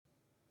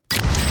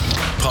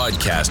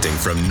podcasting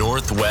from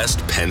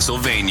Northwest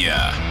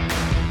Pennsylvania.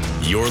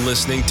 You're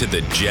listening to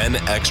the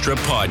GenXtra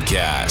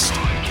podcast,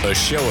 a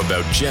show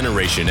about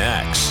Generation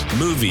X,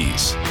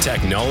 movies,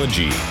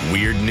 technology,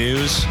 weird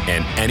news,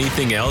 and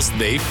anything else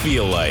they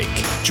feel like.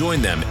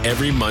 Join them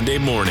every Monday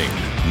morning.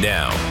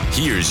 Now,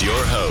 here's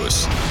your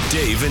hosts,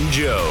 Dave and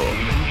Joe.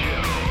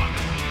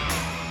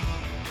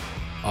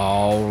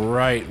 All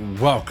right,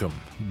 welcome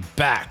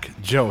back.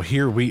 Joe,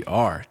 here we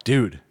are.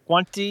 Dude.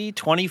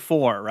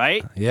 2024,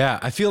 right? Yeah,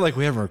 I feel like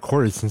we haven't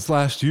recorded since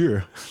last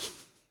year.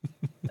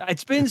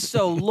 It's been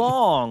so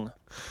long.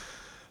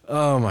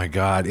 Oh my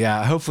God.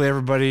 Yeah, hopefully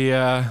everybody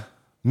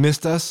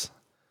missed us.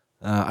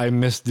 I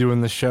missed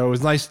doing the show. It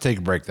was nice to take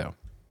a break though.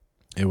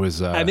 It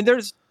was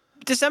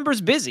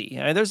December's busy.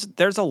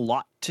 There's a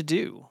lot to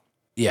do.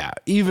 Yeah,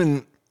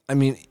 even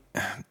if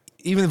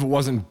it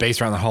wasn't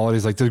based around the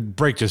holidays, like the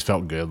break just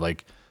felt good.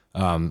 Like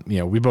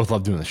we both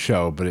love doing the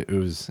show, but it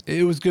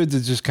was good to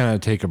just kind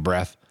of take a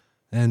breath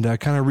and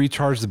kind of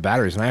recharge the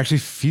batteries. And I actually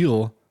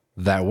feel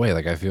that way.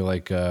 Like I feel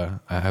like I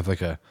have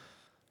like a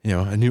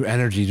new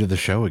energy to the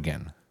show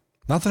again.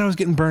 Not that I was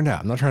getting burned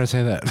out. I'm not trying to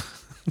say that.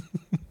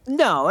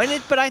 No,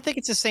 but I think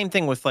it's the same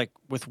thing with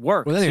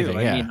work with anything,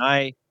 too. Yeah.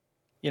 I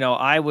mean,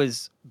 I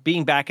was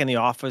being back in the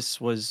office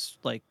was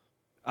like,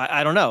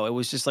 I don't know. It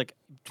was just like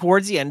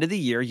towards the end of the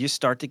year, you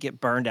start to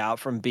get burned out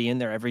from being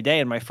there every day.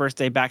 And my first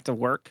day back to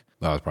work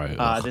that was probably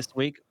this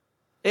week,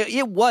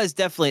 it was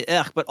definitely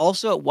but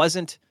also it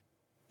wasn't.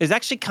 It was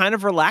actually kind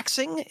of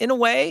relaxing in a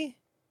way.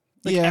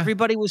 Like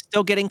everybody was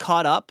still getting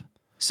caught up.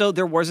 So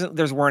there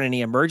weren't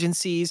any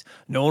emergencies.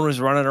 No one was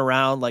running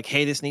around like,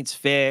 hey, this needs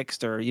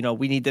fixed, or,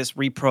 we need this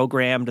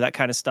reprogrammed, that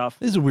kind of stuff.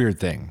 It's a weird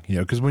thing,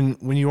 because when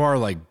you are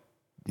like,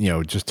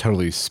 just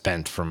totally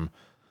spent from,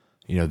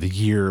 the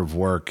year of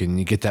work and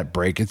you get that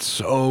break, it's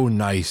so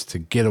nice to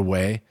get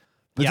away.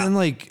 But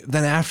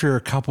then after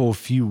a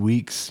few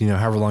weeks,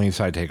 however long you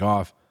decide to take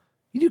off,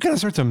 you do kind of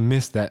start to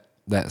miss that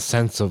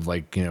sense of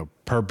like,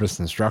 purpose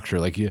and structure.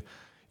 Like you're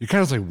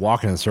kind of just like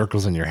walking in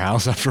circles in your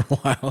house after a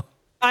while.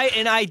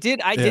 I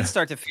did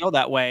start to feel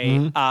that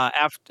way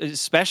after,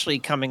 especially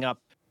coming up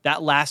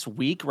that last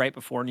week right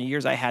before New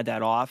Year's. I had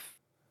that off.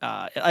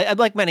 I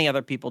like many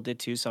other people did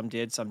too. Some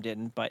did, some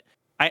didn't. But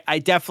I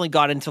definitely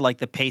got into like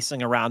the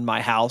pacing around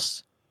my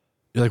house.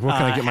 You're like, what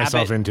can I get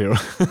myself into?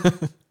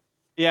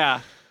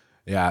 Yeah.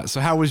 Yeah. So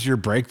how was your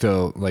break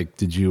though? Like,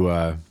 did you,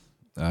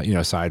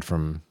 aside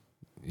from,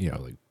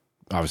 like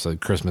obviously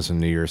Christmas and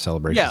New Year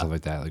celebrations, stuff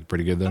like that, like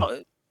pretty good though?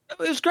 It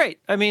was great.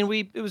 I mean,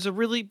 it was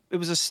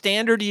a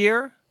standard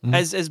year,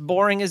 as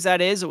boring as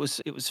that is. It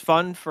was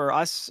fun for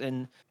us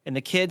and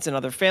the kids and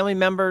other family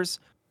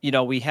members.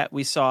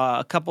 We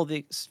saw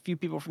a few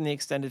people from the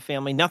extended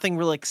family. Nothing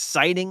really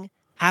exciting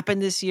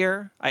happened this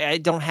year. I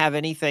don't have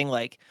anything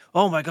like,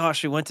 oh my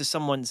gosh, we went to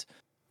someone's,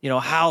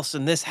 house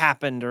and this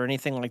happened or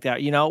anything like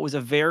that. It was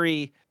a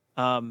very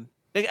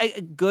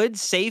a good,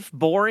 safe,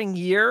 boring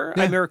year.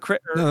 Yeah. I mean,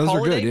 those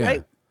holiday, are good, yeah.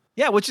 right?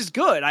 Yeah, which is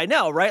good. I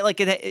know, right?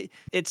 Like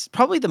it's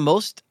probably the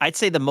most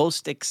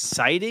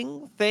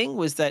exciting thing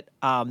was that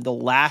the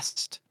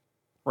last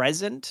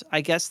present, I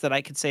guess, that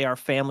I could say our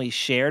family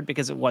shared,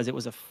 because it was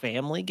a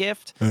family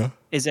gift,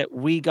 is that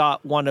we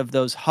got one of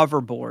those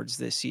hoverboards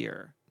this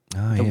year.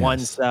 The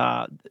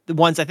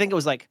ones I think it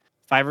was like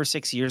 5 or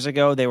 6 years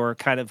ago, they were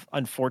kind of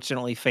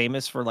unfortunately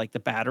famous for like the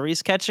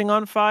batteries catching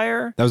on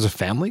fire. That was a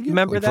family gift?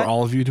 Remember like that? For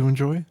all of you to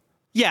enjoy?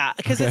 Yeah,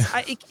 because it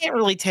can't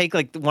really take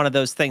like one of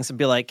those things and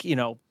be like,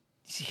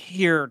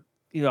 here,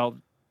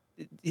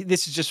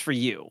 this is just for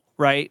you,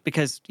 right?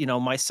 Because,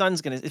 my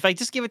son's going to, if I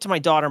just give it to my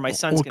daughter, my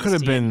son's going to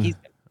see it.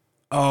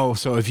 Oh,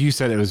 so if you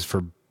said it was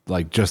for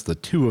like just the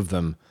two of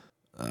them,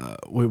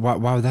 why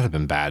would that have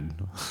been bad?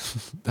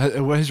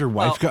 Has your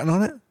wife gotten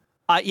on it?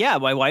 Yeah,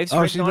 my wife's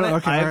ridden on it.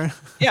 Okay,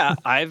 yeah,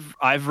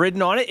 I've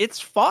ridden on it.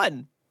 It's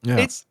fun.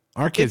 Yeah.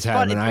 Our kids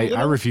have, and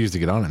I refuse to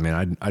get on it,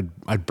 man.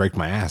 I'd break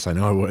my ass. I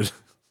know I would.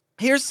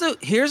 Here's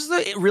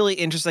the really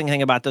interesting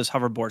thing about those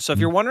hoverboards. So if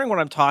you're wondering what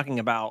I'm talking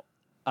about,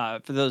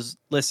 for those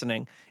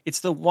listening, it's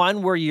the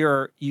one where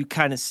you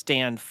kind of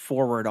stand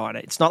forward on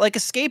it. It's not like a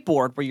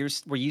skateboard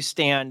where you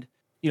stand,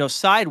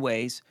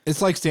 sideways.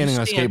 It's like standing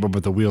on a skateboard,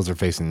 but the wheels are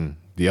facing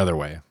the other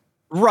way.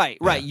 Right.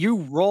 You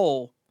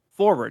roll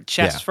forward,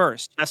 chest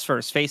first,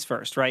 face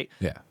first, right?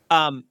 Yeah.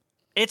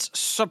 It's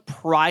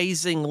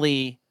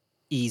surprisingly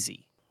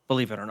easy,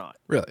 believe it or not.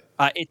 Really?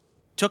 It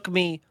took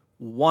me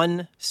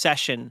one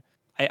session.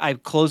 I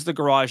closed the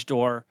garage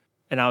door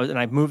and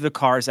I moved the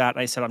cars out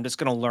and I said, I'm just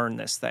going to learn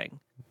this thing.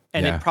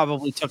 And it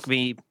probably took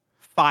me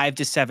 5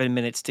 to 7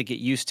 minutes to get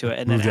used to it.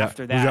 And then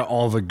after that, we got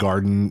all the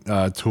garden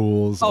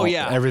tools.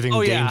 Everything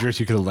dangerous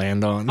you could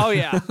land on. Oh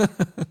yeah.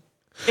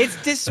 It's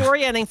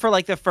disorienting for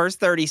like the first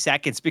 30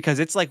 seconds because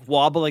it's like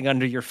wobbling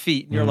under your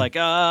feet and you're like,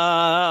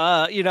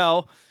 and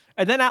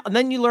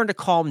then you learn to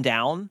calm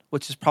down,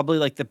 which is probably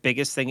like the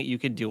biggest thing that you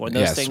can do on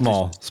those things.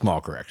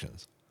 Small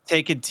corrections.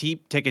 Take a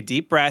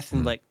deep breath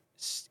and like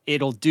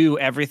it'll do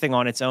everything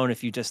on its own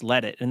if you just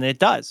let it, and it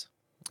does.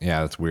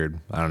 Yeah, that's weird.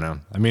 I don't know.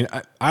 I mean,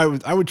 I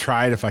would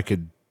try it if I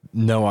could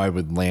know I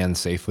would land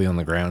safely on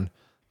the ground.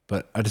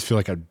 but I just feel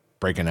like I'd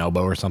break an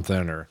elbow or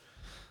something,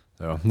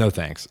 so no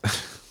thanks.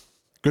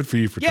 Good for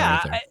you for trying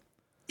it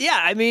there.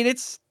 I mean,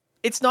 it's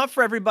not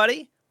for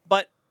everybody,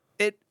 but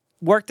it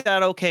worked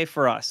out okay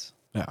for us.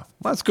 Yeah,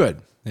 well, that's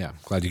good. Yeah,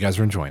 glad you guys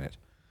are enjoying it.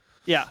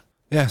 Yeah.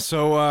 Yeah,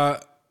 so a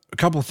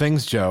couple of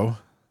things, Joe,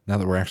 now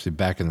that we're actually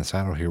back in the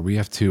saddle here, we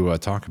have to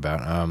talk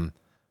about.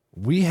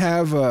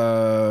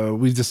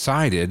 We've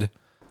decided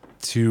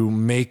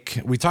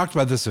we talked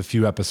about this a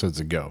few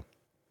episodes ago.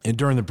 And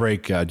during the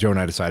break, Joe and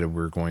I decided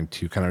we were going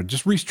to kind of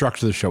just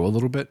restructure the show a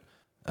little bit.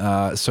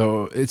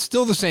 So it's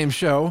still the same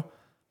show,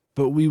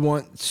 but we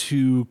want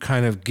to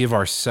kind of give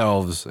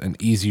ourselves an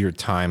easier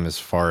time as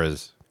far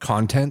as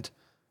content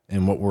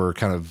and what we're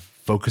kind of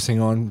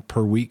focusing on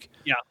per week.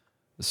 Yeah.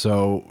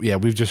 So, yeah,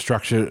 we've just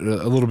structured it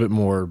a little bit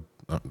more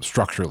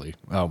structurally,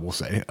 we'll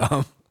say.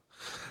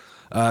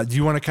 Do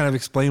you want to kind of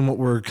explain what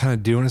we're kind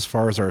of doing as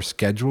far as our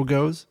schedule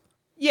goes?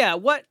 Yeah,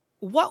 what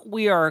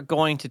we are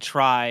going to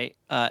try,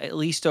 at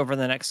least over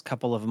the next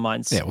couple of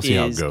months, we'll see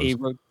is how it a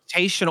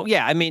rotational.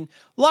 Yeah, I mean,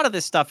 a lot of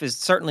this stuff is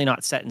certainly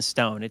not set in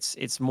stone.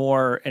 It's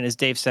more, and as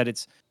Dave said,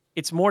 it's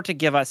more to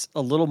give us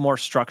a little more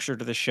structure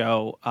to the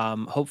show.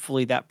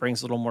 Hopefully, that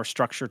brings a little more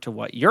structure to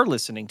what you're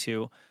listening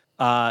to.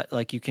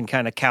 Like you can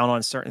kind of count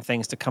on certain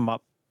things to come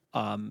up,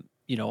 on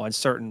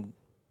certain,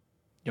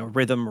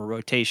 rhythm or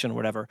rotation or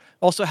whatever.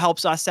 Also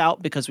helps us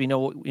out because we know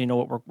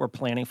what we're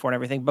planning for and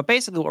everything. But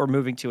basically, what we're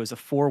moving to is a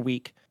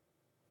 4-week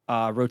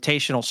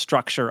rotational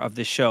structure of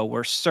the show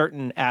where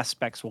certain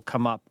aspects will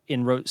come up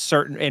in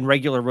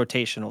regular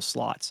rotational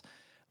slots.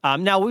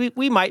 Now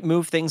we might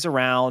move things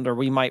around, or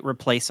we might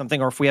replace something,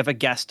 or if we have a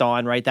guest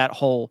on, right, that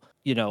whole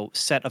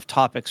set of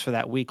topics for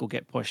that week will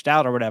get pushed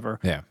out or whatever.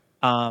 Yeah.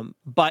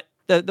 But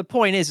the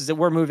point is that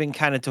we're moving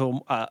kind of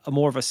to a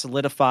more of a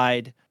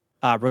solidified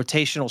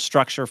rotational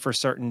structure for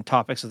certain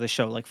topics of the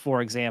show. Like,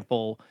 for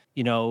example,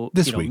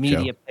 this week,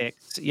 media Joe.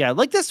 picks. Yeah,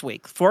 like this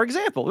week, for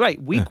example,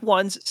 right? Week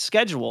one's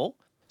schedule.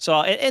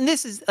 So, and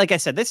this is, like I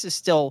said, this is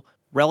still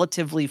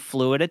relatively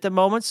fluid at the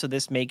moment, so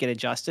this may get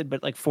adjusted.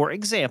 But like, for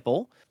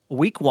example,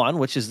 week one,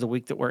 which is the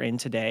week that we're in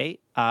today,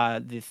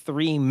 the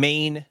three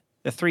main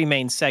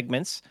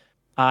segments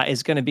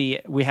is going to be,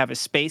 we have a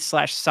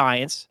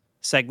space/science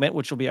segment,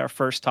 which will be our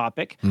first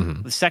topic.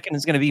 Mm-hmm. The second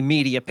is going to be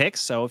media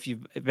picks. So if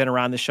you've been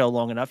around the show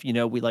long enough,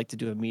 we like to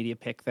do a media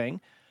pick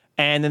thing.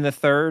 And then the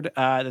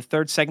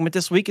third segment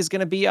this week is going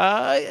to be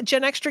a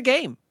GenXtra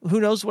game. Who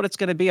knows what it's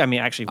going to be? I mean,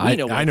 actually, we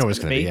know. I know it's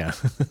going to be. Yeah.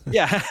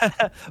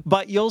 Yeah,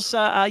 but you'll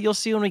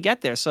see when we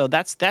get there. So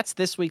that's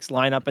this week's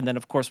lineup, and then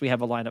of course we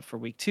have a lineup for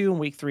week 2 and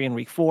week 3 and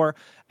week 4,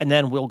 and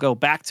then we'll go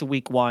back to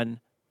week 1.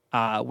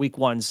 Week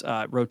one's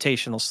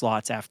rotational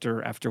slots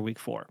after week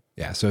 4.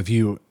 Yeah. So if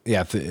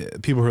the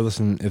people who are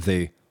listening, if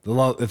they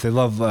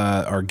love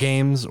our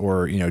games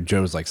or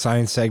Joe's like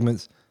science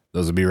segments,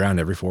 those will be around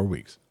every 4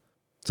 weeks.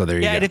 So there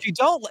you go. Yeah, and if you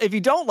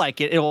don't like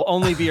it, it will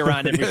only be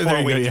around every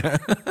 4 weeks. Yeah.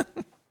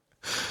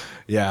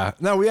 Yeah.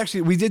 No,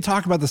 we did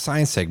talk about the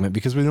science segment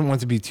because we didn't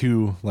want it to be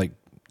too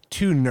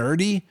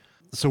nerdy.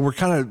 So we're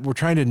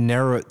trying to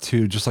narrow it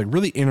to just like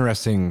really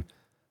interesting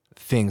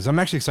things. I'm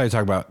actually excited to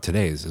talk about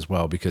today's as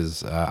well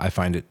because I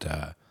find it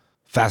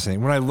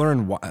fascinating. When I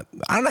learned, I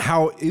don't know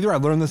how, either I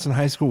learned this in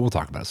high school, we'll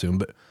talk about it soon,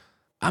 but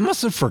I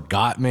must have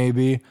forgot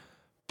maybe,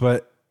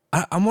 but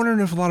I'm wondering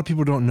if a lot of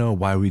people don't know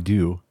why we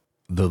do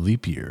the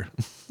leap year.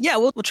 Yeah,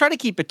 we'll try to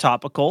keep it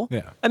topical.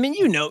 Yeah. I mean,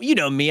 you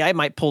know me, I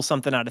might pull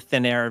something out of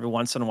thin air every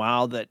once in a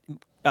while that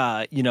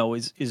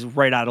is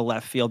right out of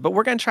left field, but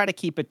we're going to try to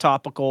keep it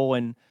topical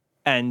and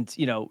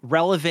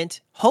relevant,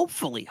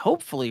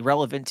 hopefully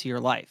relevant to your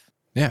life.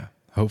 Yeah,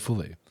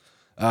 hopefully.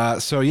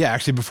 So yeah,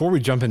 actually, before we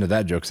jump into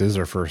that, jokes, this is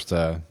our first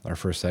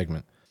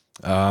segment.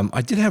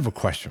 I did have a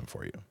question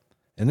for you,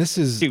 and this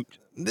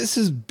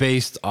is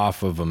based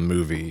off of a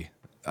movie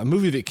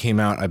that came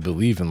out, I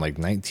believe, in like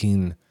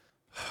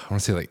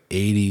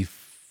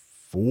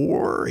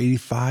 84,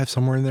 85,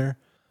 somewhere in there.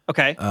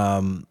 Okay. How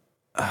do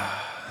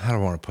I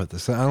want to put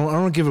this? I don't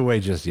want to give it away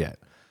just yet.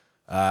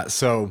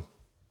 So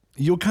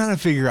you'll kind of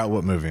figure out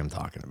what movie I'm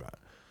talking about.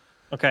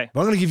 Okay.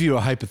 But I'm going to give you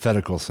a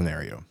hypothetical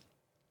scenario.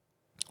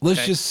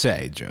 Let's just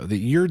say, Joe, that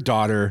your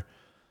daughter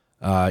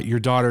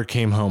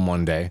came home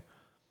one day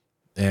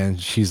and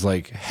she's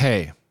like,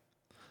 "Hey,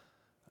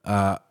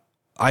 I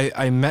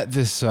met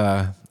this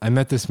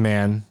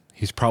man.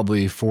 He's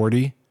probably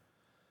 40.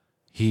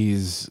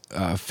 He's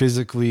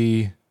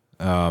physically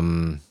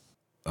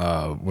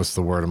what's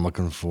the word I'm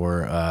looking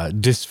for?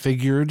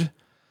 Disfigured.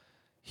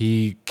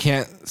 He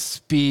can't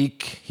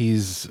speak.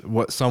 He's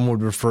what some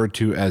would refer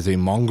to as a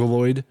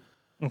mongoloid."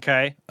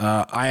 Okay.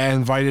 I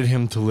invited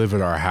him to live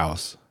at our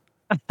house.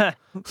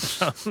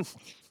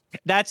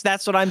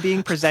 That's what I'm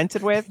being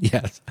presented with.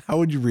 Yes. How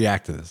would you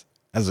react to this?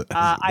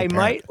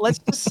 Let's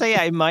just say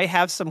I might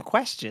have some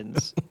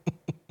questions.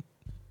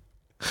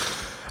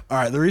 All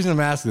right. The reason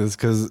I'm asking this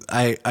because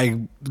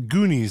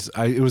Goonies,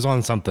 it was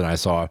on something I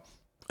saw,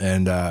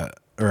 and or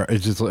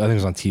it's just, I think it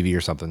was on TV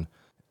or something.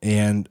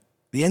 And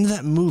the end of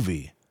that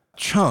movie,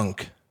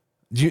 Chunk,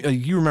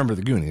 you remember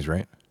the Goonies,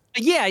 right?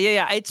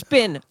 Yeah. It's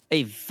been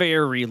a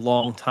very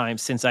long time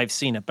since I've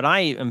seen it, but I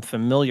am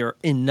familiar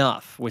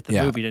enough with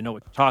the movie to know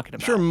what you're talking I'm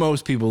sure about.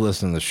 most people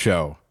listening to the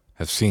show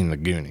have seen the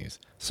Goonies.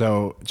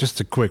 So just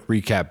a quick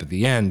recap at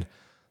the end,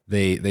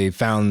 they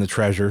found the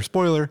treasure,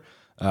 spoiler,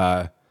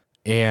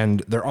 and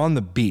they're on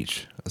the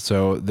beach.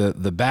 So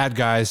the bad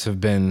guys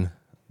have been,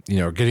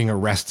 getting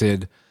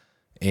arrested,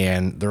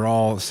 and they're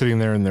all sitting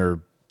there and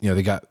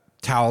they got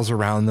towels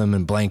around them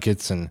and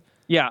blankets, and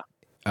Yeah.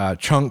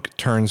 Chunk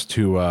turns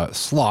to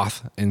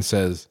Sloth and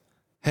says,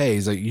 "Hey,"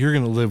 he's like, "you're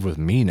gonna live with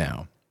me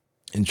now."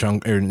 And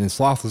and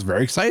Sloth was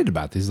very excited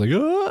about this. He's like,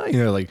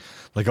 "Oh,"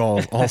 like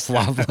all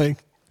Sloth like.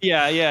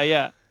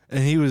 Yeah.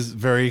 And he was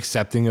very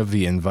accepting of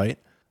the invite.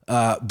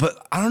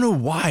 But I don't know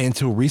why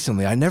until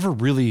recently I never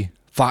really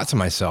thought to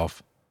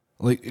myself,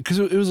 like, because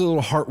it was a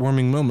little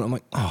heartwarming moment. I'm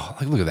like, oh,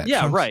 like look at that.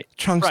 Yeah, right.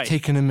 Chunk's Right.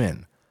 taking him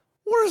in.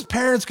 What are his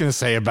parents gonna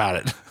say about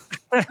it?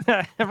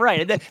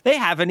 Right. They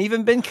haven't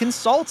even been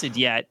consulted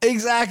yet.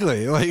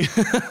 Exactly. Like,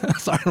 I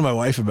was talking to my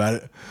wife about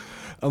it.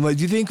 I'm like,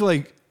 do you think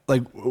like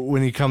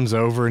when he comes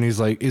over and he's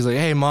like,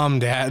 "Hey, mom,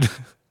 dad,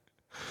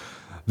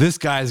 this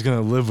guy's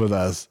gonna live with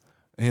us,"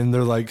 and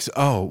they're like,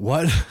 "Oh,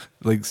 what?"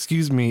 Like,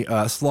 excuse me,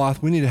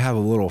 Sloth, we need to have a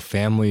little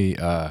family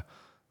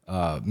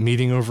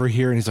meeting over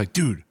here. And he's like,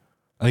 "Dude,"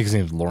 I think his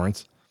name's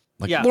Lawrence.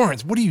 Like, Yeah.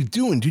 "Lawrence, what are you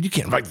doing, dude? You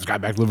can't invite this guy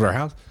back to live at our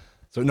house."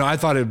 So no, I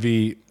just thought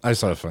it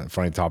was a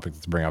funny topic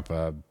to bring up.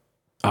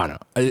 I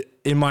don't know.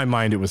 In my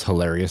mind, it was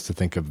hilarious to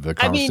think of the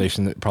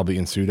conversation that probably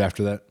ensued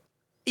after that.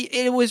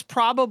 It was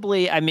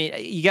probably, I mean,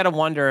 you got to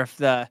wonder if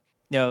the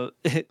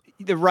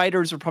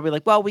writers were probably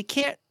like, well, we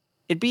can't,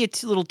 it'd be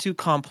little too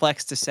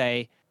complex to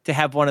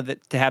have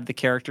the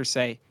character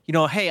say,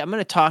 "Hey, I'm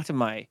going to talk to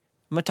my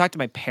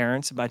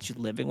parents about you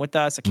living with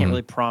us. I can't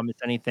really promise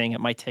anything.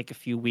 It might take a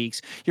few weeks.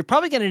 You're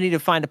probably going to need to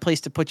find a place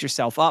to put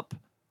yourself up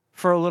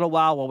for a little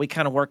while we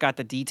kind of work out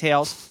the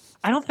details."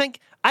 I don't think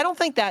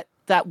that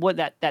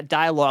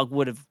dialogue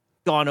would have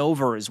gone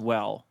over as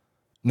well.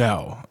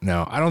 No,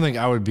 I don't think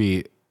I would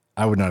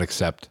not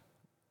accept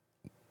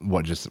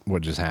what just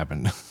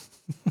happened.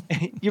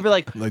 You'd be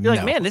like,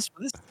 No. man, this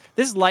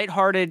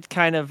lighthearted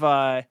kind of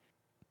well,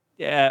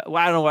 I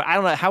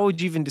don't know. How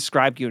would you even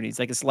describe Goonies?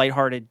 Like this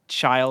lighthearted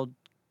child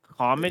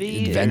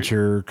comedy,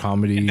 Adventure,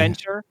 comedy.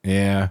 adventure.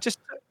 Yeah. Just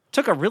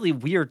took a really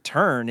weird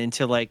turn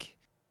into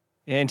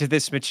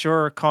this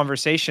mature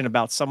conversation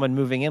about someone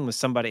moving in with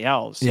somebody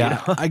else.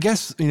 Yeah. I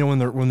guess, when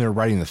they're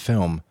writing the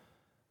film,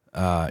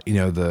 what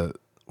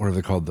are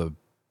they called? The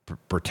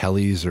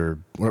Bertellis or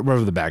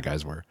whatever the bad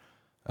guys were.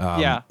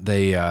 Yeah.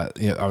 They, like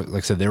I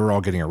said, they were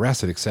all getting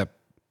arrested except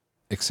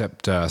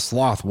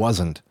Sloth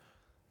wasn't.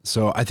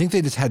 So I think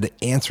they just had to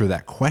answer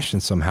that question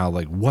somehow.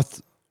 Like,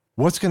 what's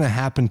going to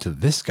happen to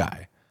this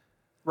guy?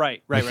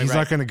 Right. He's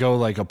not going to go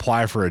like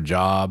apply for a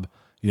job,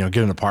 get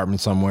an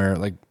apartment somewhere.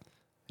 Like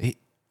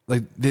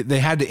they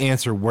had to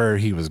answer where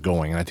he was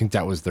going. And I think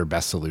that was their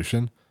best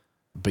solution.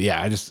 But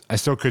yeah, I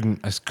still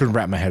couldn't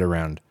wrap my head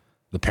around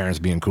the parents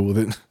being cool with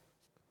it.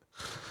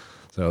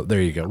 So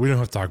there you go. We don't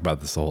have to talk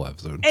about this the whole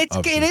episode.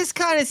 It is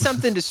kind of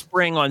something to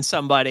spring on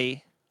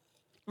somebody,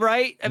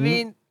 right? I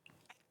mean,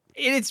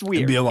 it's weird.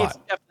 It'd be a lot.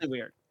 It's definitely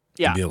weird.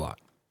 Yeah. It'd be a lot.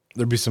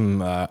 There'd be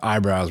some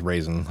eyebrows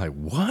raising, like,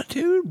 "What,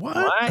 dude?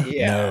 What?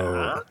 Yeah.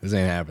 No, this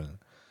ain't happening."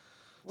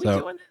 We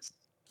doing this?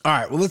 All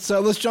right, well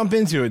let's jump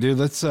into it, dude.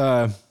 Let's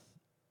jump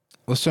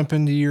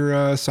into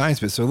your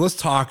science bit. So let's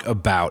talk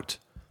about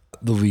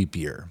the leap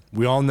year.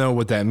 We all know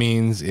what that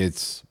means.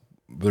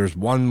 There's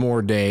one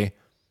more day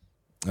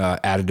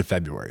added to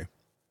February.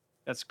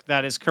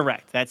 That is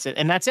correct. That's it.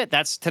 And that's it.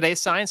 That's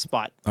today's science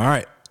spot. All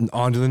right,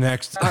 on to the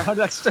next.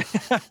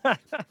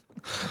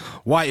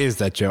 Why is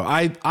that, Joe?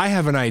 I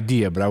have an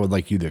idea, but I would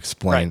like you to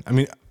explain. Right. I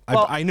mean,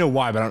 Well, I know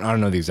why, but I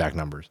don't know the exact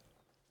numbers.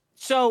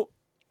 So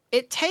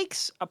it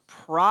takes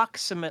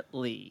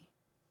approximately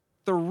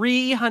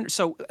 300.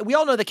 So we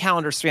all know the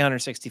calendar's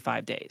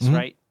 365 days,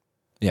 right?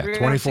 Yeah,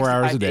 24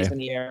 hours a day. Days in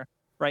the year,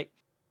 right?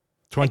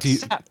 20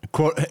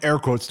 air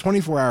quotes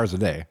 24 hours a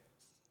day.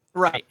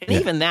 Right. And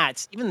even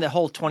the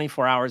whole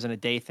 24 hours in a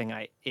day thing,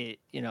 is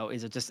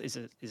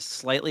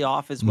slightly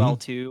off as well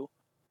too.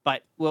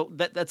 But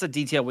that's a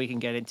detail we can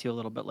get into a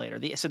little bit later.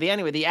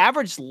 The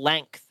average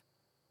length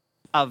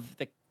of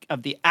the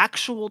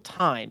actual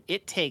time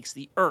it takes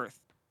the Earth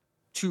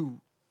to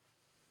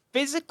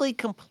physically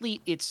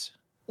complete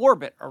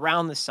orbit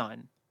around the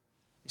sun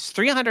is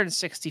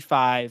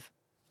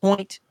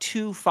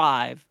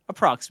 365.25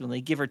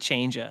 approximately, give or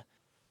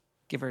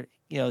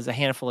there's a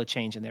handful of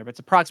change in there, but it's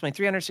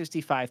approximately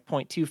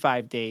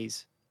 365.25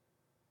 days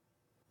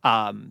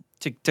to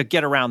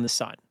get around the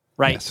sun,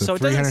 right? Yeah, so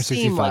it doesn't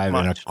seem like 365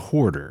 much. and a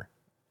quarter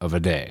of a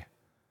day.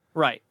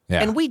 Right.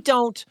 Yeah. And we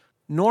don't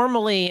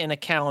normally in a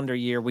calendar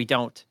year, we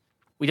don't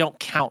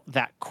count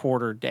that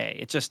quarter day.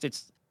 It's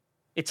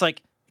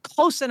like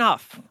close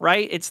enough,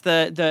 right? It's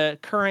the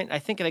current, I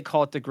think they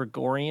call it the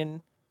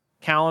Gregorian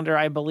calendar,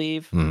 I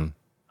believe.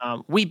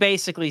 We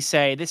basically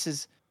say this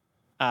is,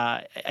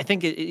 I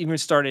think it even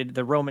started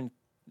the Roman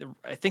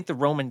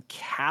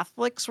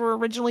Catholics were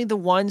originally the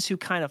ones who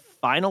kind of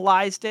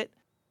finalized it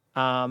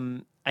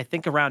I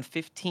think around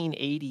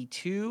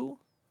 1582,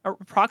 or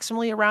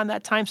approximately around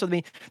that time. So I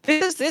mean,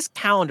 this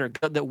calendar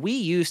that we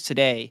use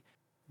today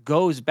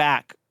goes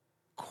back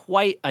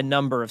quite a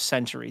number of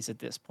centuries at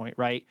this point,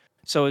 right?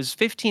 So it was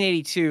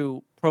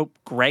 1582, Pope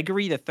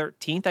Gregory the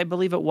 13th, I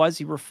believe it was.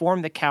 He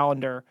reformed the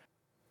calendar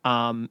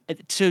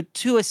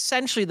to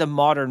essentially the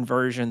modern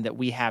version that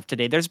we have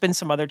today. There's been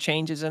some other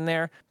changes in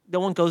there. No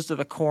one goes to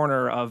the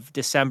corner of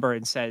December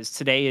and says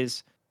today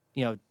is,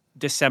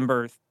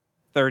 December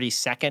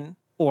 32nd,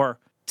 or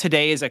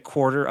today is a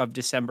quarter of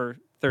December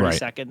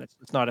 32nd. Right.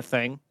 That's not a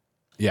thing.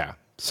 Yeah.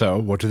 So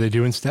what do they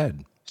do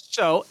instead?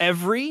 So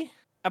every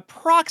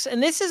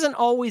and this isn't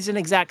always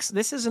exact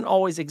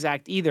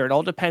either. It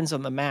all depends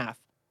on the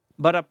math.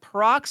 But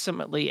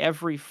approximately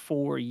every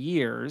 4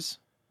 years,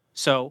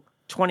 so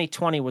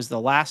 2020 was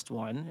the last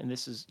one, and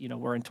this is,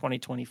 we're in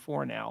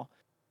 2024 now.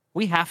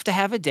 We have to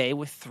have a day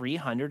with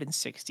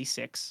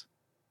 366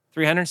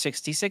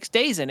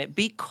 days in it,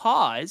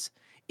 because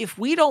if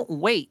we don't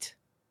wait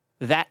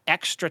that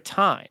extra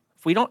time,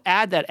 if we don't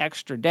add that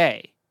extra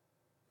day,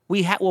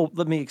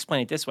 let me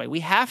explain it this way. We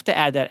have to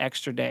add that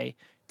extra day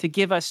to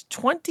give us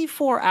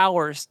 24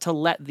 hours to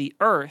let the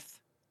Earth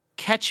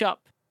catch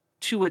up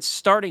to its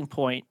starting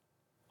point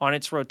on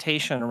its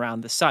rotation around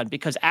the sun.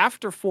 Because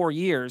after 4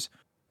 years,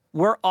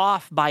 we're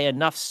off by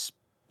enough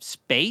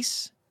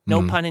space,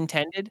 no pun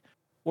intended,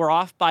 we're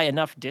off by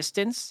enough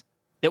distance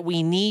that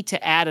we need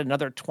to add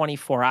another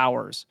 24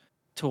 hours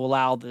to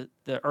allow the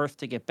Earth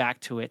to get back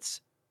to its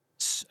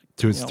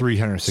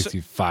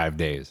 365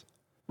 days.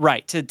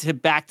 Right, to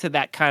back to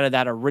that kind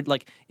of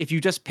like if you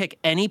just pick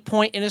any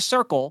point in a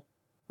circle,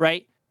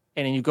 right,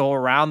 and then you go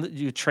around,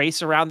 you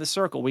trace around the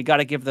circle, we got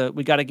to give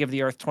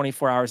the Earth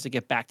 24 hours to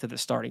get back to the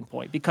starting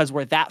point, because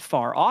we're that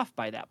far off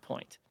by that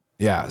point.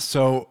 Yeah.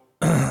 So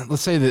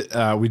let's say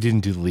that we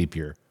didn't do the leap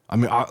year. I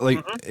mean,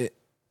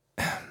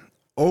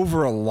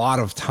 over a lot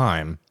of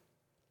time,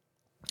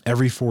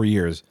 every 4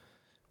 years,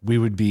 we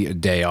would be a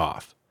day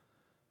off.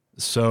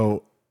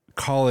 So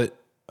call it,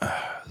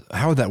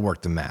 how would that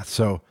work, the math?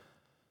 So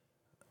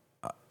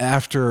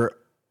after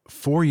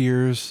 4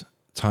 years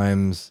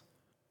times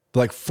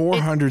like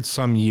 400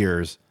 some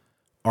years,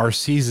 our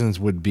seasons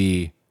would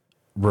be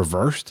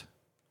reversed.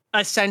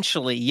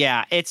 Essentially,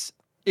 yeah. It's,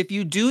 if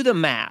you do the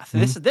math,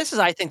 this is,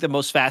 I think, the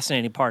most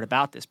fascinating part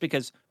about this,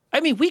 because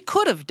I mean, we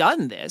could have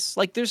done this.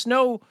 Like, there's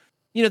no,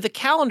 the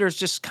calendar is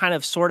just kind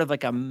of sort of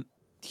like a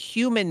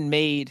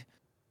human-made,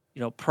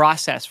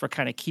 process for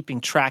kind of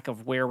keeping track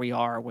of where we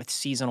are with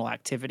seasonal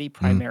activity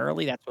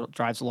primarily. That's what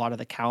drives a lot of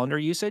the calendar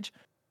usage.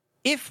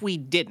 If we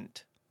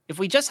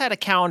just had a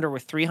calendar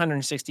with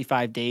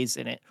 365 days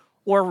in it,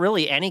 or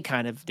really any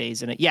kind of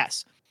days in it,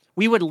 yes,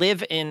 we would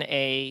live in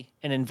an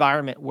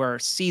environment where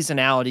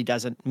seasonality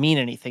doesn't mean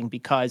anything,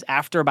 because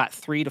after about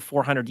 300 to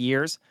 400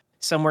 years,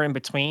 somewhere in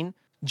between,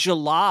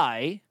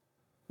 July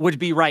would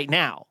be right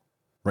now.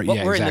 Right, What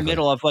yeah, we're exactly. in the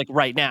middle of, like,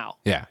 right now.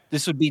 Yeah.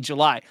 This would be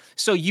July.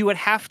 So you would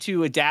have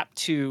to adapt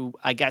to,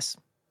 I guess,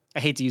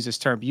 I hate to use this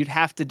term, but you'd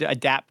have to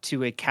adapt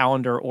to a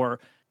calendar or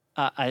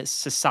a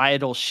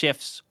societal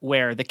shifts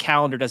where the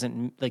calendar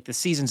doesn't, like, the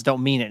seasons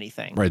don't mean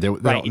anything. Right, they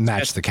don't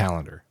match the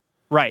calendar.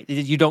 Right.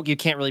 You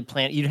can't really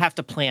plan. You'd have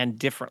to plan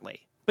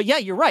differently. But yeah,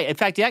 you're right. In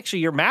fact, actually,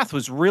 your math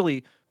was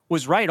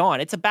right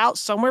on. It's about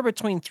somewhere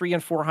between 300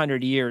 and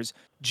 400 years.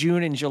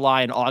 June and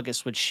July and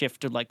August would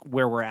shift to like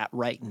where we're at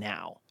right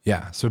now.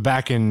 Yeah. So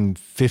back in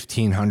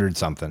 1500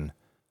 something,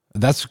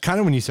 that's kind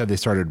of when you said they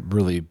started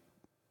really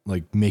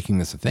like making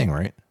this a thing,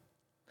 right?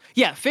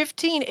 Yeah.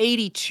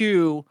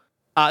 1582,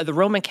 the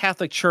Roman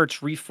Catholic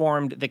Church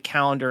reformed the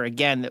calendar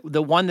again.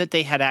 The one that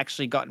they had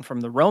actually gotten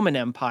from the Roman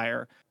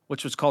Empire,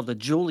 which was called the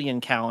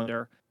Julian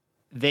calendar,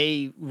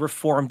 they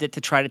reformed it to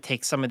try to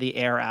take some of the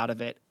air out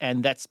of it.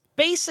 And that's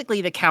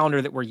basically the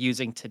calendar that we're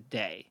using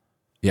today.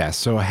 Yeah.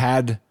 So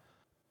had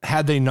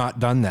they not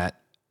done that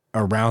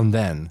around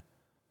then,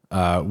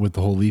 with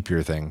the whole leap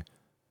year thing,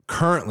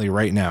 currently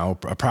right now,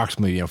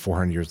 approximately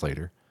 400 years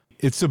later,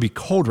 it'd still be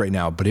cold right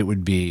now, but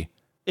it'd be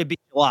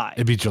July.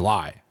 It'd be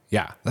July.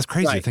 Yeah. That's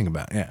crazy to think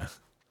about. Yeah.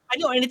 I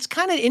know, and it's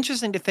kind of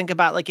interesting to think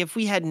about, like, if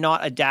we had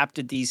not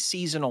adapted these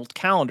seasonal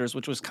calendars,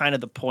 which was kind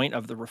of the point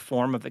of the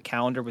reform of the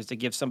calendar, was to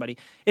give somebody,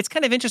 it's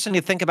kind of interesting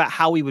to think about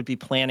how we would be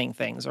planning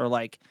things, or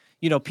like,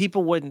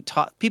 people would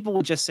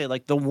just say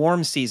like the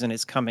warm season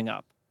is coming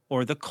up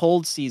or the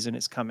cold season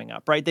is coming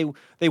up, right?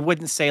 They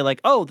wouldn't say like,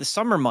 oh, the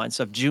summer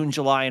months of June,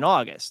 July, and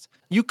August.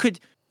 You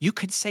could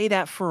say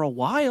that for a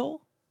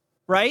while,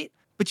 right?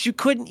 But you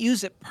couldn't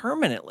use it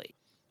permanently.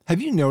 Have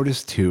you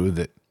noticed too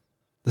that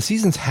the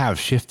seasons have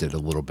shifted a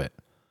little bit?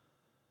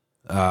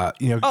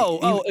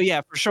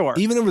 Yeah, for sure.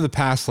 Even over the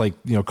past,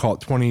 call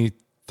it 20,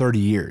 30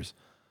 years.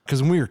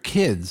 Because when we were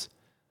kids,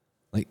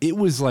 like, it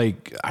was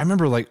like, I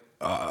remember like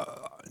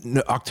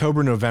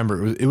October,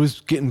 November, it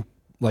was getting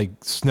like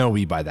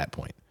snowy by that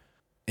point.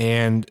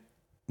 And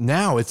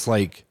now it's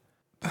like,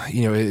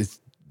 it's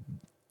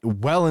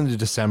well into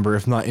December,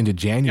 if not into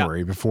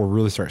January, before we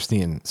really start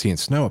seeing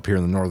snow up here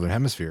in the Northern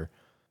Hemisphere.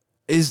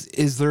 I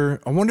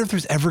wonder if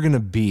there's ever going to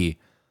be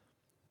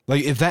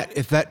Like if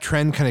that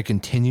trend kind of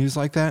continues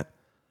like that,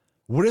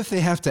 what if they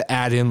have to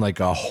add in like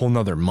a whole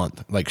nother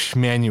month, like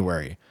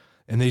Schmanuary,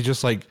 and they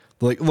just like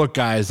look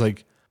guys,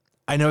 like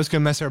I know it's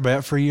gonna mess everybody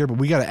up for a year, but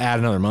we got to add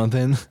another month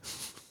in.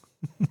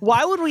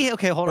 Why would we?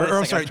 Okay, hold on.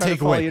 Or sorry,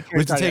 take away. We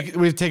have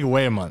to take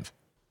away a month.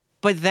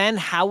 But then,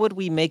 how would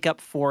we make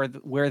up for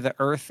where the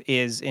Earth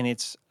is in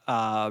its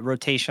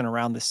rotation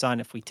around the sun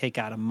if we take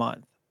out a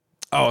month?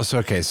 Oh, so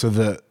okay,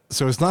 so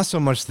it's not so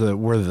much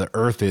where the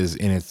Earth is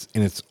in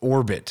its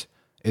orbit.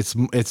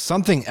 It's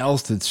something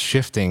else that's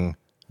shifting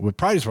with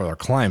probably just with our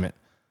climate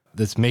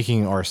that's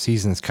making our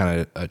seasons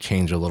kind of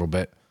change a little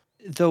bit.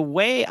 The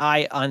way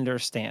I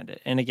understand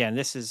it, and again,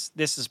 this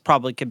is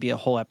probably could be a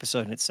whole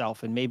episode in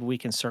itself, and maybe we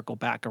can circle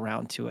back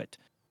around to it.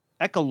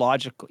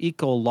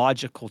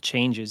 Ecological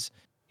changes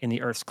in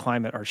the Earth's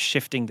climate are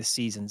shifting the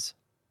seasons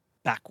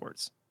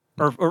backwards,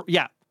 or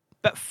yeah,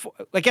 but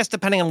I guess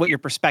depending on what your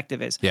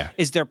perspective is,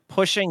 is they're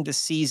pushing the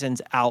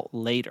seasons out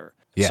later.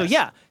 Yes. So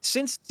yeah,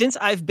 since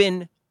I've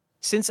been,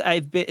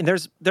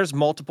 and there's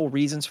multiple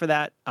reasons for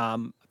that.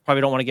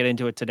 Probably don't want to get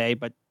into it today,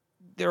 but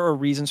there are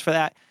reasons for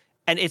that.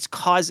 And it's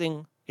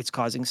causing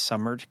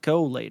summer to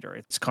go later.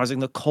 It's causing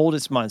the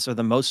coldest months or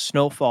the most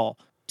snowfall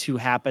to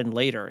happen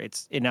later.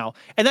 It's, and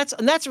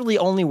that's really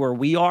only where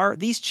we are.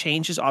 These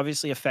changes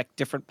obviously affect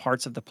different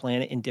parts of the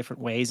planet in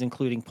different ways,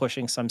 including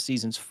pushing some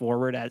seasons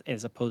forward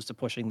as opposed to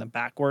pushing them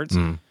backwards.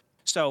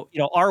 So,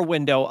 our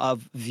window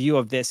of view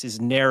of this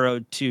is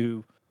narrowed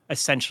to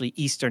essentially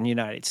Eastern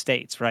United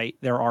States, right?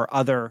 There are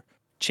other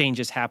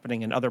changes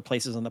happening in other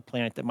places on the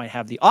planet that might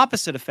have the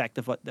opposite effect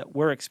of that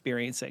we're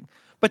experiencing.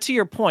 But to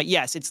your point,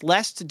 yes, it's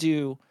less to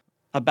do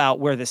about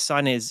where the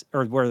sun is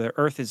or where the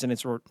Earth is in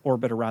its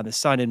orbit around the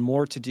sun, and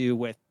more to do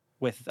with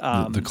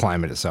the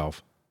climate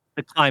itself,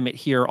 the climate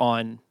here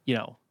on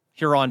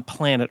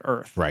planet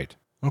Earth. Right.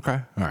 Okay.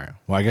 All right.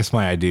 Well, I guess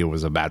my idea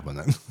was a bad one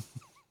then.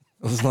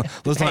 let's not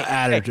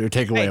add it or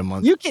take away a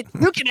month. You can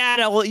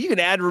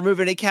add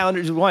remove any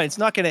calendars you want. It's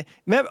not going to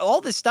remember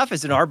all this stuff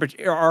is an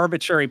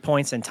arbitrary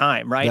points in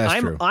time, right? That's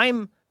true.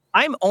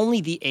 I'm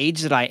only the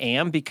age that I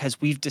am because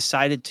we've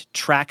decided to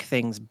track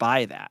things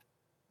by that.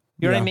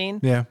 You know what I mean?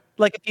 Yeah.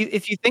 Like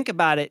if you think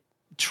about it,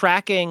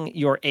 tracking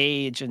your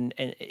age and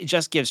it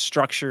just gives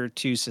structure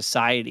to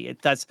society.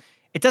 It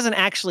doesn't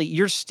actually,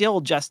 you're still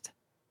just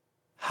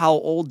how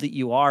old that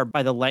you are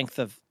by the length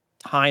of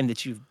time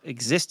that you've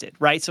existed,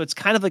 right? So it's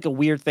kind of like a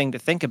weird thing to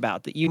think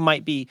about, that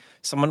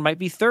someone might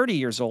be 30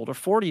 years old or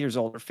 40 years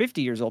old or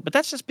 50 years old, but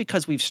that's just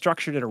because we've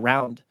structured it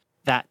around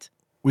that.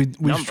 We've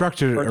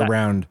structured it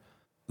around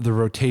the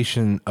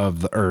rotation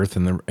of the Earth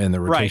and the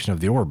rotation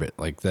of the orbit,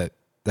 like that.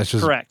 That's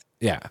just correct.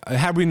 Yeah.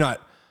 Had we not,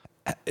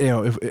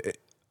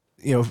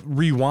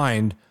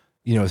 rewind,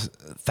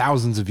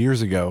 thousands of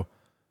years ago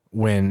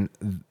when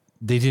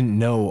they didn't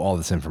know all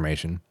this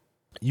information,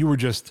 you were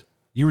just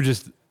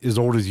as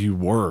old as you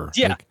were.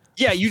 Yeah. Like,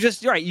 yeah. You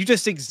just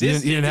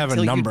existed. You didn't have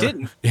a number. You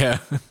didn't. Yeah.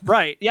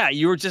 Right. Yeah.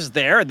 You were just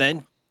there,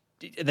 and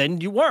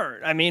then you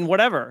weren't. I mean,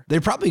 whatever. They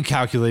probably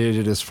calculated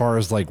it as far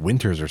as like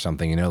winters or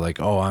something,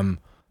 like, oh, I'm,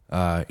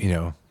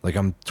 like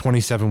I'm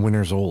 27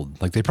 winters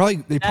old. Like they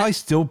probably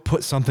still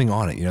put something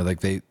on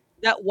it,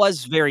 that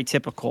was very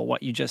typical.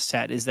 What you just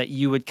said is that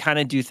you would kind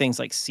of do things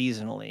like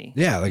seasonally.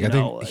 Yeah. Like I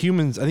think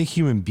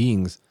human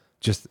beings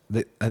just,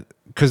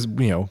 cause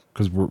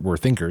we're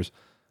thinkers,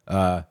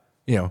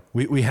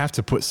 we have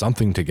to put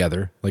something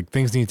together. Like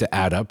things need to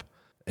add up,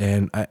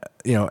 and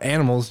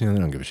animals, they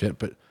don't give a shit,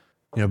 but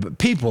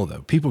people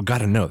got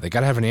to know, they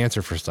got to have an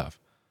answer for stuff.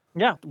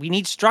 Yeah. We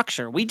need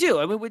structure. We do.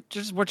 I mean,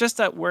 what's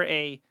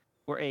the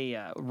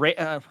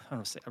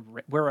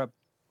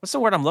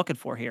word I'm looking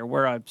for here?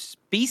 We're a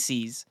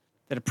species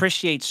that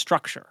appreciates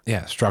structure.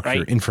 Yeah, structure,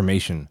 right?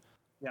 Information,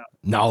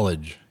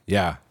 knowledge.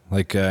 Yeah,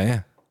 like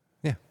yeah.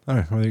 All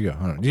right, well, there you go.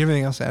 Do you have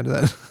anything else to add to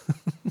that?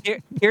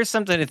 Here's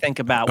something to think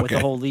about with the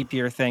whole leap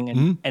year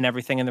thing and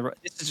everything.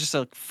 This is just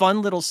a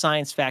fun little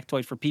science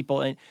factoid for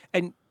people,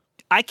 and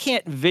I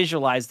can't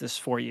visualize this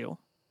for you,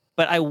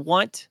 but I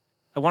want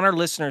our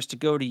listeners to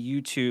go to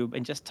YouTube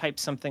and just type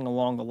something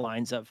along the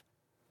lines of,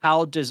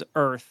 how does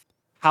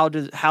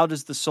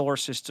the solar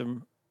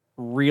system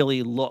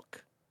really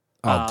look?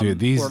 Oh,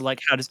 dude,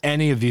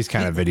 any of these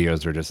kind of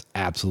videos are just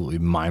absolutely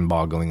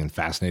mind-boggling and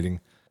fascinating.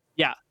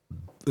 Yeah.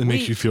 It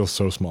makes you feel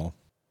so small.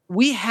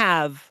 We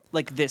have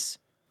like this,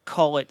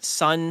 call it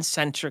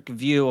sun-centric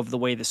view of the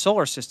way the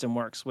solar system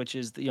works, which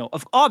is,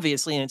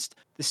 obviously, and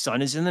the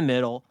sun is in the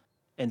middle,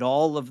 and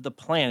all of the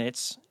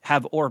planets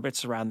have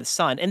orbits around the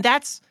sun. And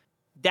that's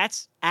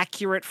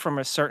accurate from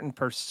a certain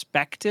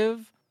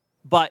perspective,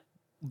 but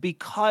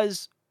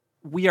because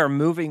we are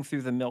moving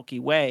through the Milky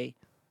Way,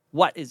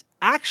 what is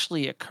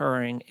actually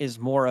occurring is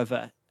more of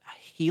a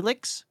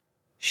helix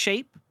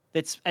shape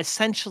that's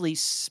essentially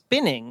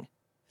spinning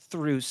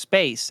through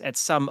space at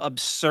some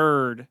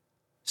absurd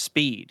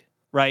speed,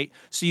 right?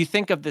 So you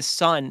think of the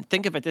sun,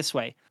 think of it this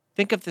way.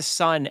 Think of the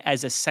sun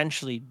as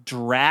essentially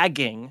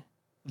dragging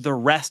the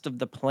rest of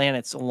the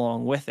planets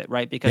along with it,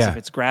 right? Because of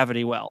its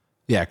gravity well.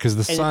 Yeah, because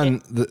the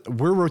sun,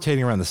 we're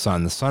rotating around the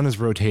sun. The sun is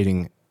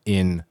rotating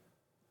in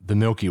the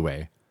Milky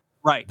Way.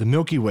 Right. The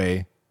Milky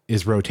Way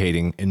is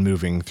rotating and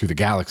moving through the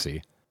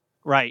galaxy.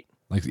 Right.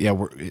 Like, yeah,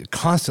 we're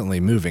constantly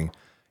moving.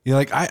 You know,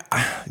 like I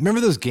remember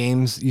those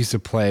games you used to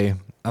play.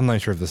 I'm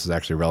not sure if this is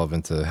actually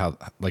relevant to how,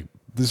 like,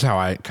 this is how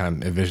I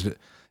kind of envisioned it.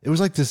 It was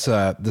like this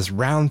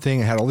round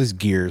thing. It had all these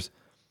gears,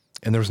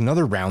 and there was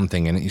another round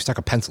thing in it. You stuck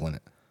a pencil in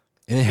it,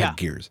 and it had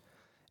gears,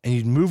 and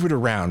you'd move it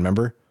around.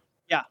 Remember?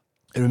 Yeah.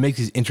 It would make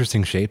these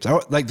interesting shapes.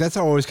 That's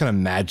how I always kind of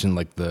imagine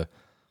like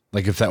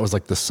if that was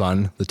like the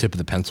sun, the tip of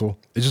the pencil.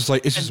 It's just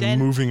like just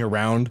moving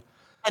around.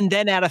 And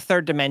then add a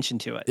third dimension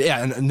to it.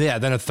 Yeah, and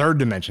then a third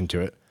dimension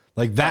to it.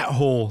 Like that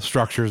whole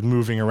structure is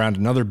moving around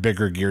another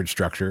bigger geared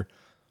structure.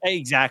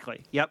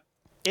 Exactly. Yep.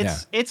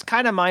 It's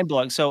kind of mind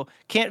blowing. So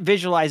can't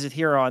visualize it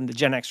here on the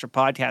GenXtra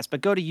podcast,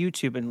 but go to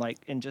YouTube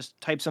and just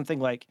type something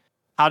like,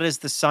 how does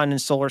the sun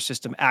and solar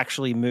system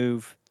actually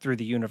move through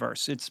the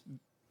universe?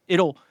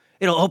 It'll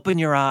open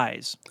your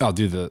eyes. Oh,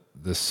 dude,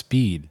 the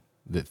speed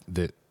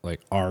that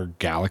like our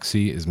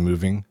galaxy is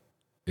moving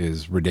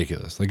is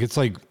ridiculous. Like it's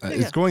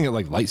it's going at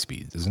like light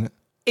speed, isn't it?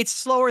 It's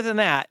slower than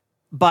that,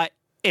 but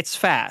it's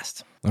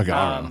fast. Okay,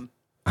 I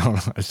don't know.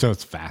 So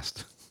it's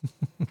fast.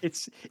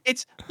 it's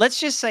let's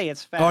just say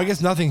it's fast. Oh, I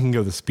guess nothing can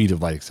go the speed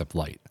of light except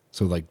light.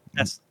 So like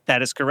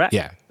that is correct.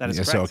 Yeah. That is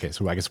correct. So okay,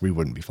 so I guess we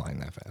wouldn't be flying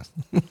that fast.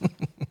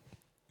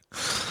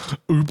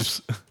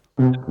 Oops.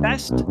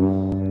 Best. Are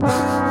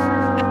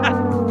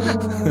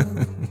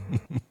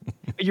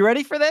you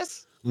ready for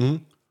this?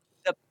 Mm-hmm.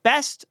 The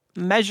best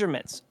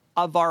measurements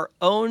of our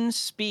own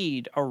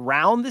speed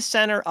around the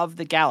center of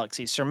the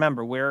galaxy. So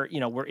remember, we're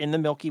in the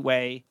Milky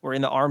Way. We're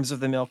in the arms of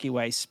the Milky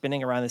Way,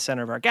 spinning around the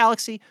center of our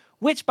galaxy,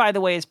 which, by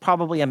the way, is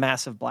probably a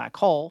massive black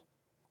hole.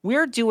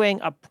 We're doing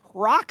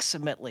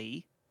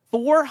approximately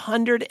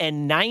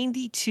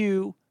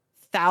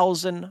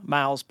 492,000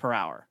 miles per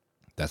hour.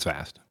 That's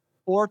fast.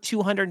 Or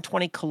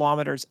 220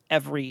 kilometers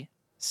every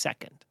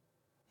second.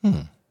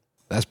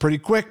 That's pretty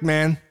quick,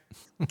 man.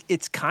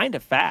 It's kind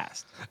of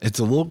fast. It's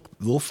a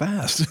little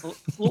fast. A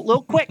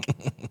little quick.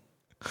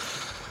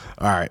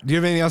 All right. Do you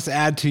have anything else to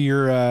add to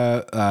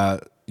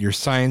your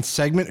science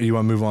segment, or do you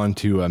want to move on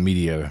to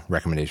media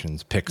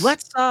recommendations, picks?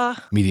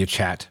 Media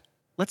chat.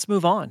 Let's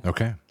move on.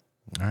 Okay.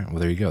 All right. Well,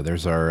 there you go.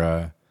 There's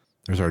our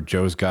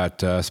Joe's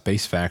Got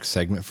Space Facts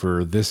segment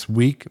for this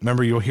week.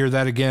 Remember, you'll hear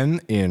that again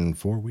in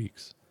 4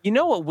 weeks. You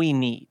know what we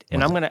need,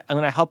 and I'm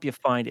gonna help you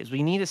find it, is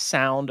we need a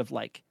sound of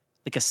like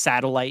a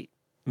satellite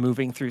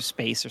moving through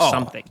space or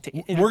something.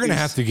 We're gonna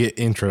have to get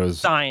intros.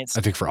 Science,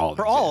 I think for all of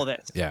all of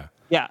this. Yeah.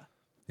 Yeah.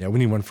 Yeah. We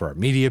need one for our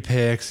media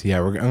picks.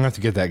 Yeah. I'm gonna have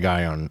to get that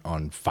guy on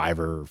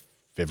Fiverr,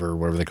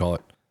 whatever they call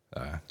it.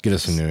 Get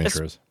us some new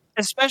intros.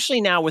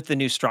 Especially now with the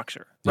new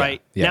structure,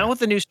 right? Yeah. Now with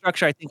the new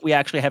structure, I think we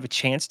actually have a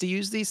chance to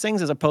use these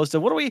things as opposed to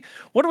what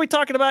are we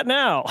talking about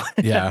now?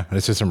 Yeah,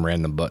 it's just some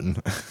random button.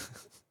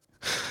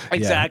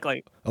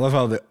 Exactly. Yeah. I love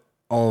how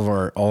all of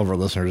our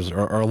listeners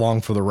are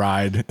along for the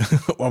ride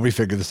while we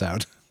figure this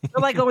out.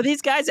 They're like, are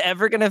these guys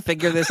ever going to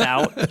figure this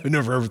out?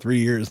 No, for over 3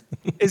 years.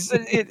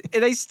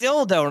 They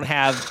still don't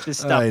have this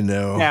stuff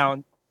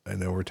down. I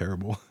know, we're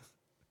terrible.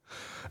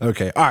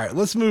 Okay, all right,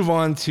 let's move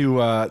on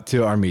to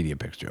our media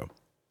picks, Joe.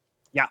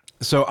 Yeah.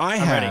 So I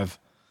have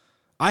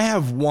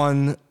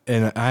one,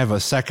 and I have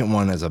a second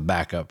one as a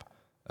backup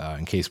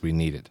in case we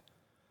need it.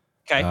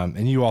 Okay.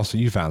 And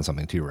you found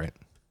something too, right?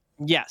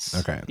 Yes.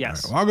 Okay.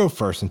 Yes. Right. Well, I'll go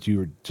first since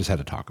you just had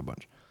to talk a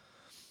bunch.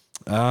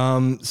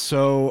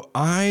 So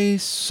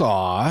I've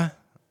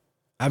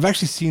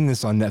actually seen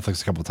this on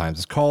Netflix a couple of times.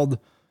 It's called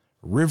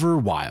River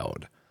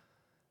Wild.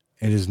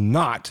 It is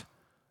not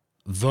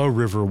The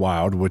River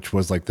Wild, which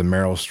was like the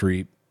Meryl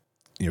Streep,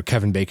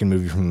 Kevin Bacon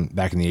movie from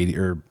back in the 80s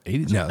or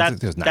 80s. No,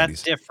 it was 90s.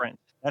 That's different.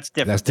 That's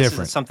different.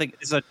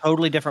 It's a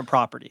totally different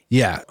property.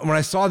 Yeah. When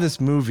I saw this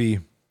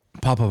movie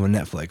pop up on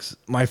Netflix,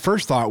 my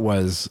first thought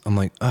was, I'm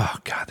like, oh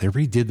God, they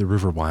redid The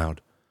River Wild.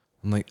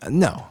 I'm like,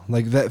 no,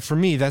 like that for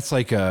me, that's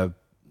one of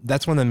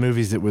the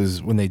movies that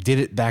was when they did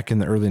it back in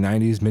the early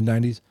 90s, mid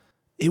 90s.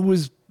 It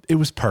was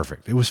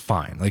perfect. It was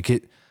fine. Like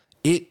it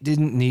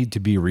didn't need to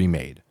be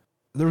remade.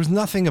 There was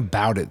nothing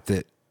about it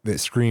that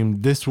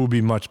screamed, this will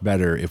be much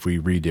better if we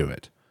redo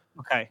it.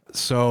 Okay.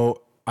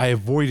 So I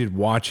avoided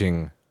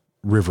watching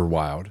River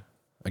Wild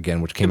again,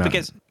 which came out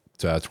in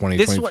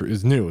 2023.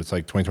 It's new. It's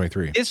like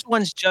 2023. This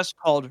one's just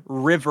called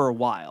River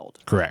Wild.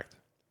 Correct.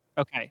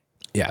 Okay.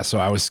 Yeah. So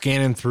I was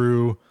scanning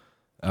through,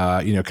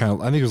 I think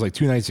it was like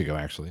 2 nights ago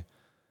actually.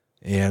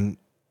 And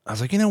I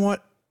was like, you know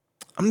what?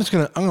 I'm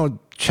going to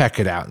check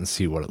it out and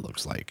see what it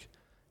looks like.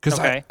 Cause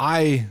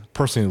I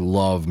personally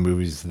love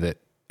movies that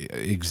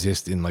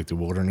exist in like the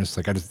wilderness.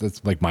 Like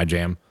that's like my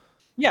jam.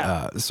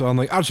 Yeah. So I'm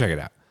like, I'll check it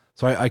out.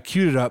 So I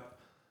queued it up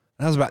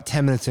and I was about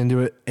 10 minutes into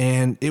it.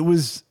 And it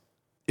was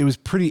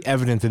pretty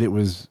evident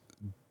that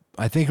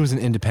I think it was an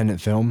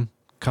independent film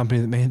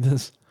company that made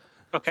this.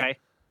 Okay.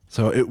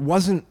 So it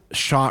wasn't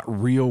shot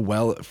real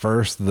well at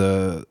first.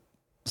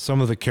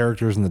 Some of the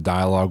characters and the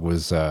dialogue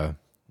was a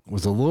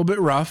little bit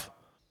rough.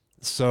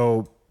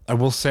 So I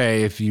will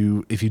say, if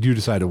you do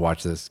decide to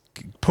watch this,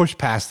 push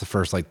past the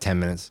first like 10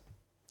 minutes.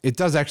 It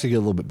does actually get a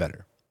little bit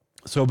better.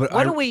 So, but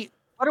what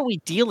are we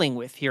dealing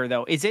with here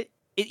though? Is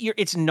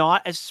it's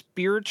not a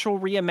spiritual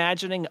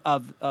reimagining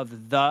of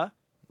the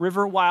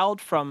River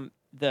Wild from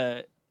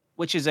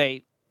which is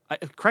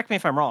correct me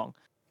if I'm wrong.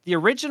 The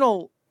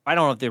original, I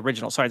don't know if the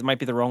original, sorry, it might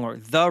be the wrong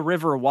word. The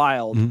River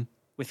Wild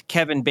with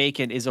Kevin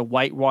Bacon is a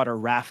whitewater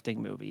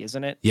rafting movie,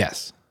 isn't it?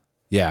 Yes.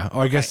 Yeah.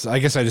 Oh, I guess I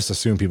just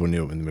assumed people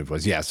knew what the movie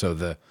was. Yeah.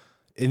 So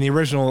in the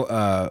original,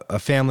 a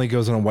family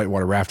goes on a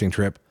whitewater rafting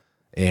trip,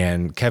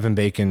 and Kevin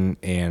Bacon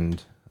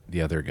and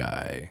the other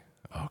guy,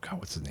 oh God,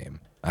 what's his name?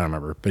 I don't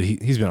remember, but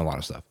he's been in a lot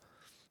of stuff.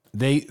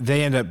 They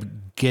end up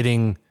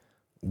getting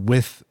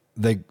with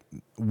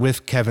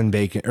Kevin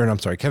Bacon, or no, I'm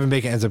sorry, Kevin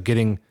Bacon ends up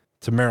getting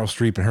to Meryl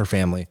Streep and her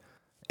family,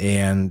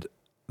 and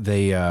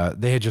they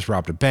had just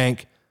robbed a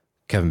bank.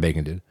 Kevin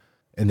Bacon did,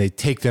 and they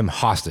take them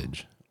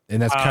hostage,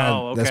 and that's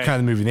kind of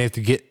the movie. They have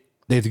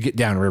to get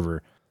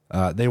downriver.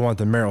 They want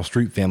the Meryl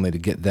Streep family to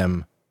get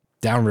them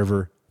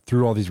downriver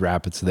through all these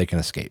rapids so they can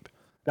escape.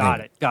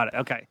 Got it.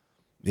 Okay.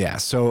 Yeah.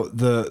 So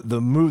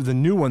the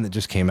new one that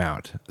just came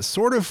out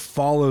sort of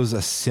follows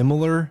a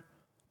similar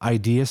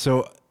idea.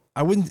 So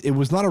it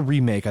was not a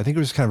remake. I think it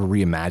was kind of a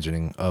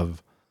reimagining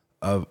of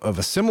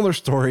a similar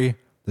story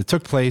that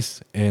took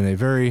place in a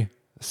very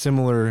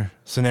similar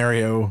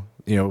scenario,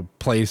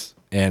 place,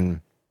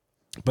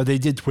 but they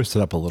did twist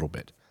it up a little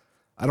bit.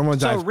 I don't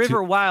want to dive. So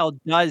River Wild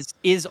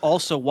is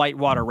also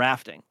whitewater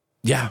rafting.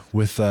 Yeah,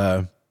 with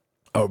a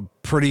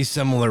pretty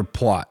similar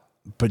plot,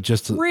 but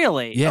just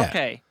really, yeah.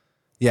 Okay.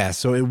 Yeah,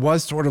 so it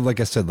was sort of, like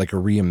I said, like a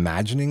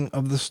reimagining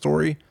of the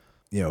story.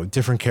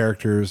 Different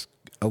characters,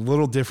 a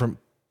little different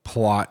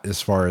plot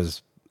as far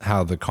as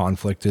how the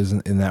conflict is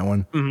in that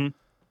one.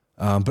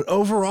 Mm-hmm. But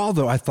overall,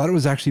 though, I thought it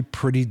was actually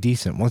pretty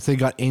decent. Once they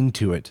got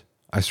into it,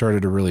 I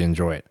started to really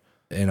enjoy it.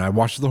 And I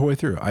watched it the whole way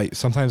through.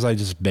 Sometimes I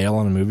just bail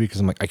on a movie because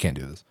I'm like, I can't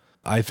do this.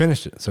 I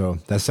finished it, so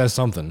that says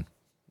something.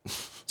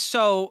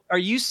 So are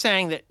you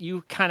saying that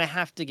you kind of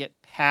have to get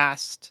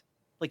past,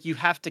 like you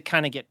have to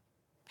kind of get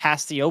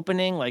past the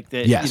opening, like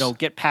Yes.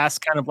 Get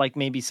past kind of like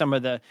maybe some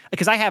of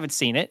because I haven't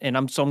seen it and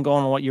I'm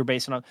going on what you're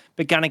basing on,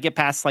 but kind of get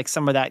past like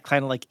some of that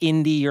kind of like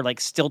indie or like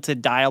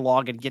stilted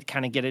dialogue and get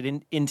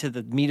it into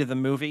the meat of the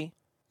movie?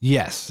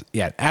 Yes.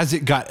 Yeah. As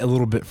it got a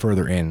little bit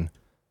further in,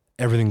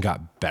 everything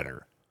got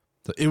better.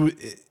 So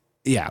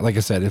yeah, like I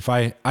said, if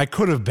I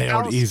could have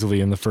bailed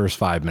easily in the first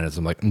 5 minutes,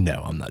 I'm like,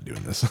 no, I'm not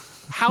doing this.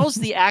 How's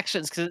the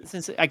actions? Because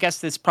since I guess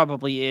this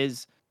probably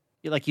is,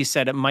 like you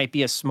said, it might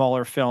be a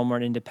smaller film or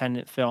an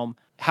independent film.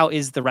 How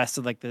is the rest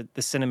of like the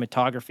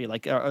cinematography?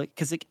 Like,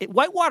 because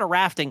whitewater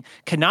rafting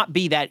cannot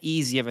be that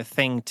easy of a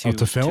thing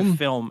to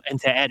film and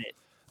to edit.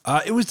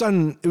 It was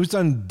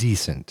done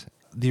decent.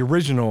 The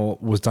original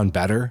was done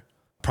better.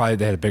 Probably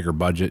they had a bigger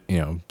budget,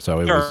 so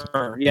it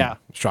was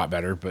shot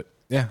better. But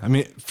yeah, I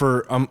mean,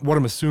 for what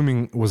I'm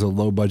assuming was a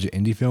low budget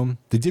indie film,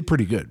 they did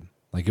pretty good.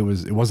 Like it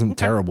wasn't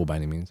terrible by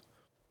any means.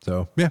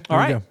 So yeah,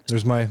 there you go.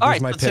 There's my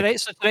pick.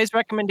 So today's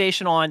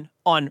recommendation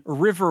on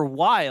River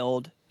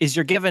Wild is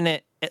you're giving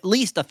it at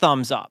least a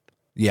thumbs up.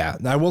 Yeah,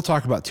 I will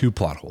talk about 2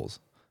 plot holes.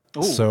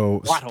 Ooh,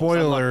 so plot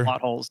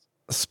holes.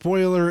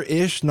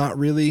 Spoiler-ish, not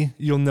really.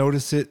 You'll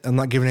notice it. I'm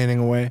not giving anything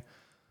away.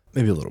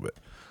 Maybe a little bit.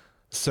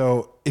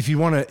 So if you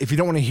don't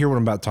want to hear what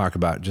I'm about to talk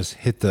about, just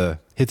hit the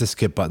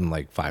skip button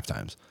like 5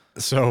 times.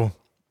 So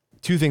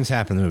 2 things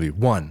happened in the movie.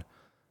 One,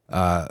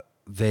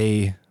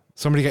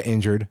 somebody got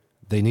injured.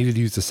 They needed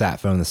to use the sat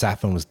phone. The sat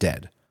phone was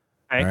dead.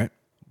 All right.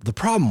 The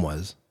problem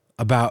was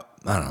about,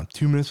 I don't know,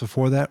 2 minutes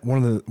before that,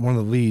 one of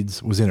the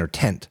leads was in her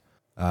tent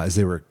as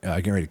they were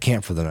getting ready to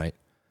camp for the night,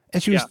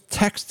 and she was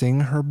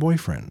texting her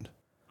boyfriend.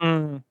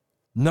 Mm.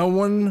 No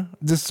one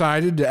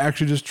decided to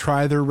actually just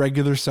try their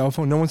regular cell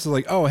phone. No one said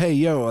like, "Oh, hey,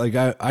 yo, like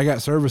I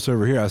got service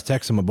over here. I was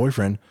texting my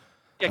boyfriend."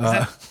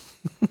 Yeah,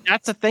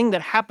 that's a thing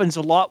that happens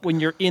a lot when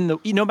you're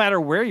no matter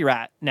where you're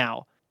at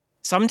now.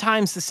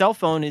 Sometimes the cell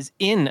phone is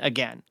in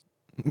again.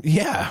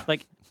 Yeah.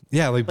 But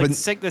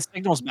the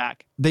signal's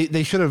back.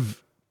 They should have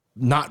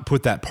not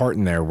put that part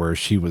in there where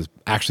she was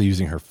actually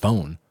using her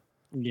phone.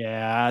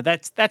 Yeah,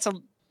 that's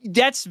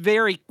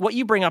very, what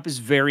you bring up is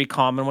very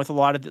common with a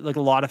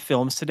lot of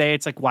films today.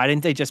 It's like, why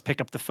didn't they just pick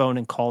up the phone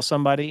and call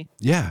somebody?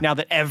 Yeah. Now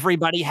that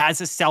everybody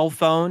has a cell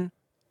phone.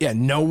 Yeah,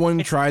 no one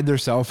tried their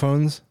cell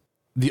phones.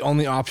 The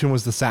only option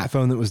was the sat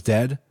phone that was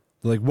dead.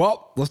 They're like,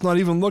 well, let's not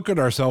even look at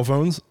our cell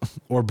phones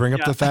or bring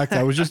up the fact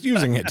I was just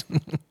using it.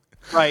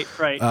 Right.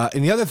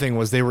 And the other thing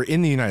was they were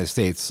in the United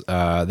States.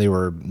 They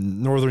were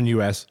northern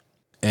U.S.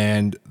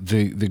 And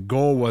the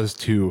goal was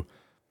to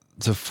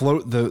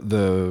float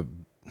the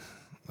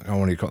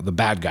what do you call it? The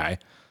bad guy.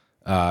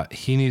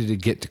 He needed to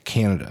get to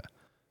Canada.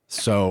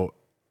 So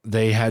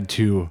they had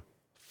to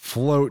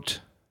float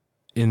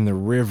in the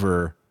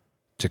river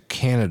to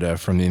Canada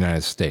from the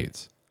United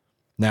States.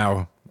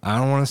 Now, I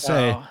don't want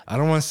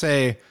to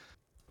say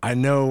I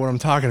know what I'm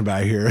talking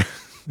about here,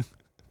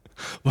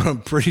 but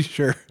I'm pretty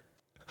sure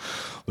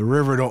the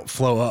river don't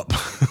flow up.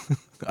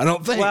 I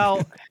don't think.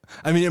 Well,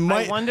 I mean, it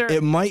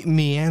might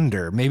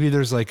meander. Maybe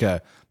there's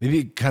maybe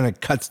it kind of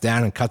cuts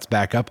down and cuts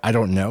back up. I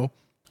don't know,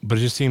 but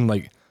it just seemed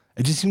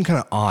kind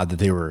of odd that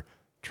they were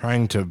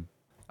trying to.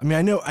 I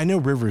mean, I know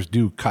rivers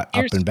do cut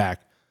up and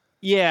back.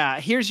 Yeah,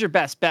 here's your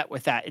best bet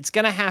with that. It's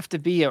going to have to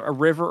be a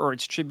river or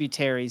its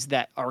tributaries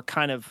that are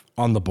kind of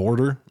on the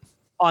border.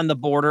 On the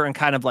border and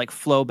kind of like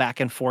flow back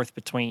and forth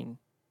between.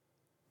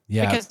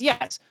 Yeah. Because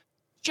yes,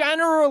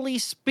 generally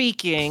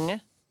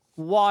speaking,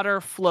 water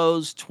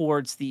flows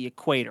towards the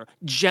equator,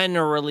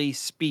 generally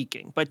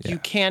speaking, but you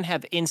can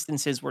have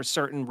instances where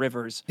certain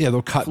rivers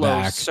they'll cut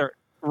back.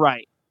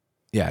 Right.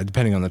 Yeah,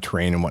 depending on the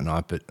terrain and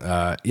whatnot. But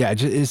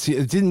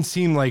it didn't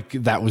seem like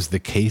that was the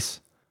case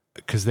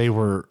because they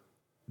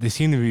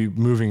seem to be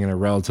moving in a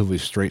relatively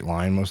straight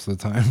line most of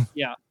the time.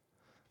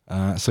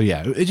 Yeah. So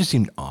yeah, it just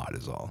seemed odd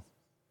is all.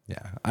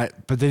 Yeah.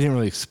 But they didn't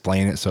really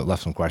explain it, so it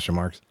left some question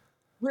marks.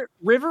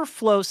 River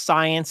flow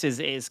science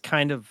is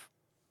kind of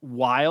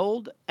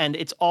wild, and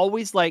it's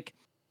always like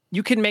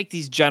you can make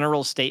these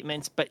general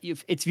statements, but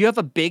if you have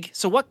a big,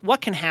 so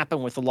what can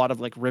happen with a lot of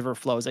like river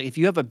flows? Like if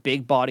you have a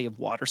big body of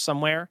water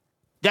somewhere,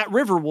 that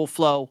river will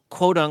flow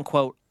quote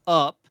unquote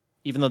up,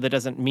 even though that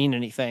doesn't mean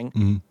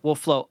anything, will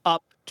flow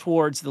up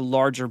towards the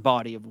larger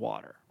body of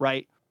water,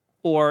 right?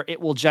 Or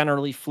it will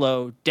generally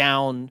flow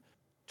down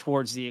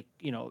towards the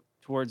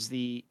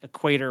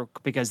equator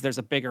because there's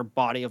a bigger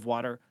body of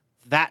water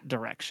that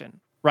direction,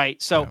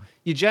 right? So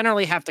you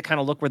generally have to kind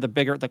of look where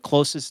the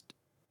closest,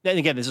 and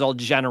again, this is all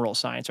general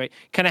science, right?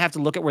 Kind of have to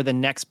look at where the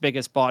next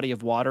biggest body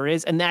of water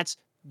is, and that's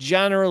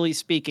generally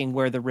speaking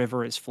where the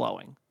river is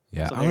flowing.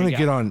 Yeah, so I'm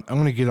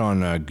gonna get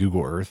on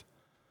Google Earth,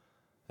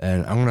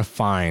 and I'm gonna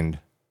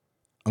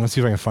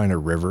see if I can find a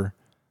river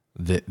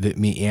that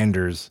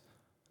meanders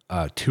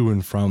to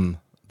and from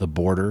the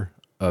border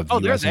of the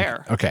US. They're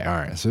there. Okay, all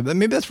right. So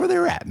maybe that's where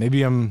they're at.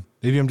 Maybe I'm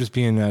just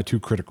being too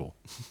critical.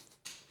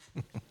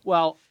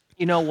 Well,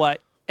 you know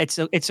what? It's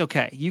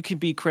okay. You can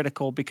be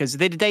critical because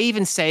did they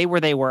even say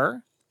where they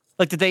were?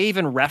 Like, did they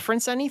even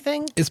reference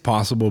anything? It's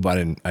possible, but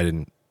I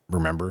didn't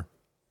remember.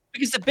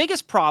 Because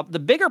the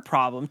bigger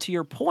problem, to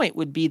your point,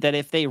 would be that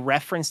if they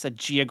referenced a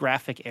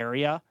geographic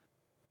area,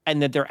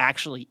 and that there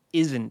actually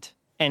isn't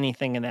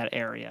anything in that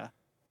area.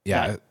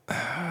 Yeah,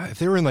 if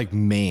they were in like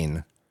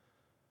Maine,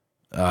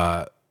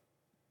 that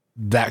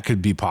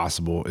could be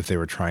possible if they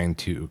were trying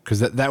to,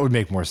 because that would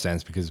make more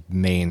sense because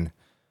Maine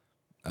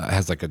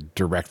has like a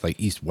direct like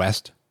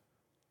east-west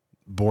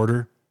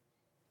border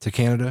to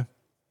Canada.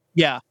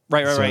 Yeah,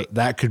 right.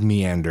 That could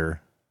meander.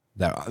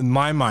 That in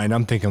my mind,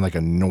 I'm thinking like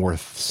a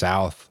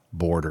north-south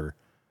border.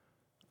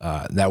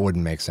 That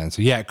wouldn't make sense.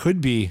 So yeah, that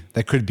could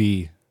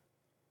be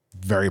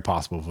very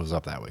possible if it was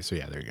up that way. So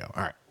yeah, there you go.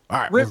 All right.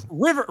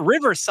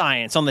 River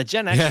science on the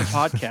GenXtra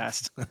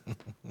podcast.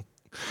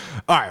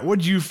 All right, what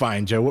did you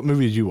find, Joe? What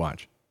movie did you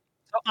watch?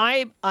 So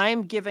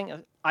I'm giving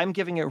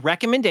a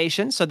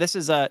recommendation. So this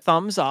is a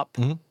thumbs up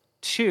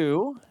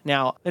to.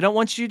 Now I don't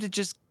want you to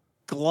just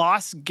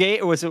gloss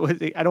gate.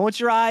 I don't want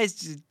your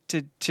eyes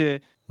to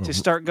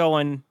start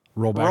rolling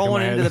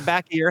into the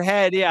back of your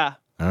head. Yeah.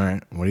 All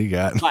right. What do you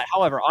got? But,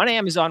 however, on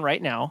Amazon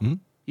right now,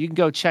 you can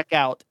go check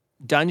out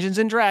Dungeons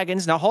and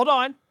Dragons. Now hold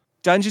on,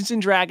 Dungeons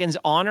and Dragons: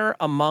 Honor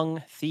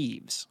Among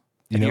Thieves.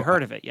 Have you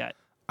heard of it yet?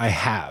 I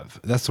have.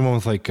 That's the one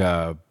with like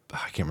I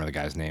can't remember the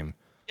guy's name.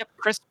 Yep,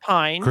 Chris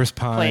Pine.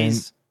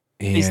 Plays.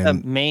 He's the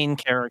main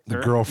character.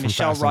 The girl from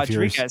Michelle Fast and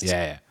Furious. Rodriguez.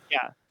 Yeah.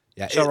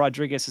 Michelle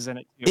Rodriguez is in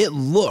it too. It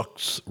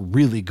looks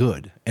really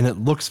good and it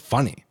looks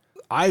funny.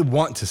 I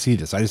want to see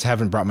this. I just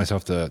haven't brought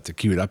myself to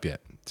queue it up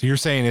yet. So you're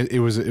saying it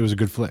was a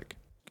good flick?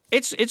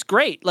 It's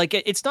great. Like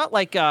it's not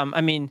like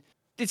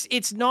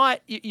it's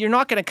not, you're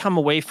not going to come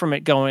away from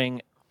it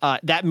going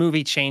that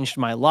movie changed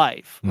my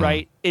life,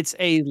 right? It's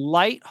a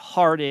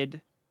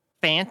lighthearted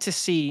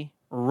fantasy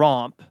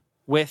romp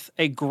with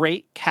a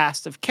great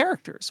cast of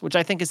characters, which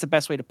I think is the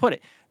best way to put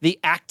it. The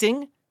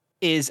acting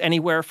is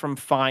anywhere from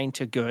fine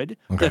to good.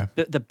 Okay.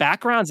 The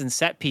backgrounds and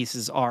set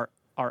pieces are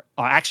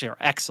actually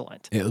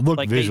excellent. It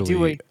looked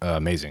visually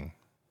amazing.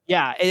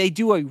 Yeah, they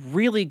do a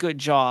really good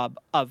job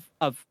of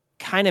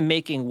kind of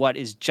making what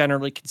is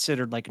generally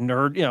considered like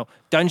nerd,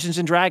 Dungeons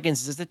and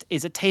Dragons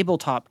is a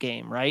tabletop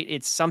game, right?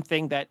 It's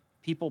something that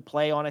people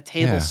play on a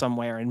table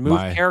somewhere and move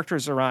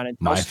characters around and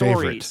tell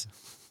stories. Favorite.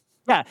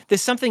 Yeah,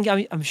 there's something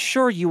I'm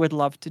sure you would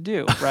love to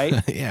do, right?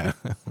 Yeah.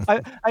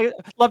 I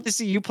love to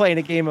see you playing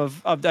a game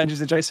of Dungeons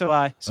and Dragons.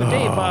 So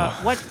Dave,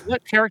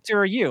 what character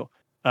are you?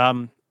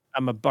 I'm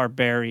a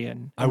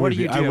barbarian. What do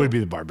you do? I would be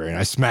the barbarian.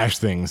 I smash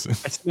things.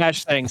 I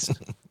smash things.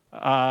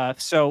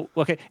 So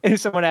okay. And if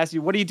someone asks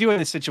you, what do you do in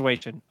this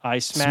situation? I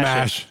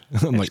smash.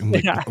 I'm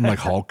like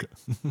Hulk.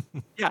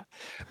 Yeah.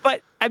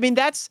 But I mean,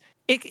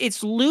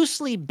 it's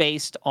loosely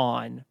based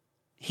on,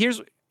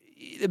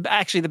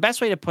 actually the best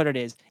way to put it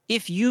is,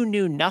 if you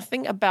knew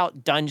nothing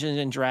about Dungeons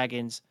and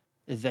Dragons,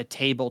 the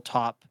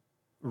tabletop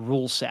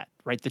rule set,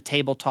 right? The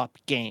tabletop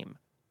game,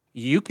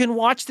 you can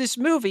watch this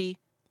movie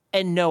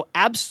and know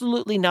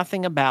absolutely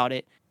nothing about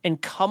it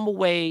and come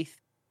away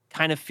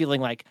kind of feeling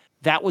like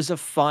that was a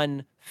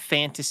fun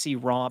fantasy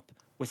romp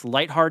with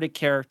lighthearted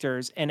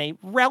characters and a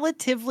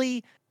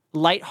relatively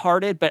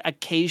lighthearted but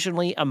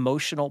occasionally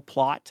emotional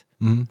plot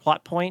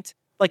point.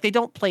 Like they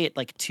don't play it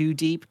like too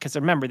deep because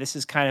remember, this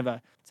is kind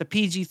of a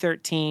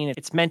PG-13.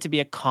 It's meant to be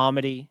a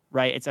comedy,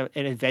 right? It's an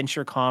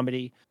adventure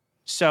comedy.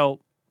 So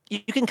you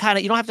can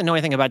you don't have to know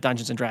anything about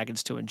Dungeons and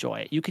Dragons to enjoy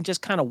it. You can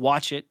just kind of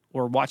watch it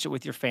or watch it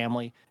with your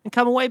family and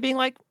come away being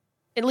like,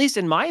 at least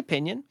in my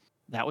opinion,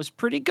 that was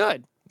pretty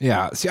good.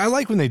 Yeah. See, I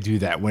like when they do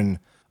that. And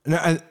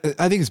I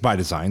think it's by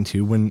design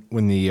too. When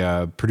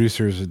the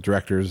producers,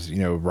 directors,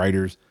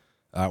 writers,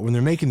 when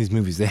they're making these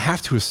movies, they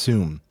have to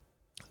assume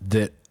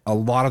that a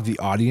lot of the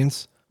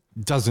audience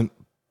doesn't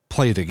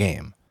play the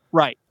game.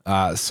 Right.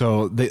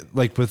 So they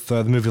like with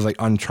the movies like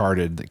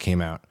Uncharted that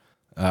came out,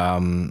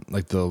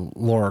 like the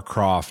Lara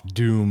Croft,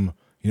 Doom,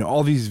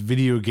 all these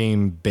video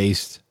game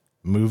based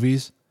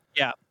movies.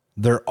 Yeah.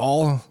 They're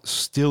all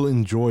still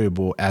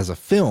enjoyable as a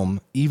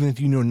film, even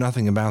if you know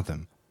nothing about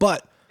them.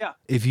 But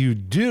if you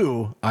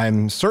do,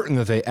 I'm certain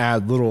that they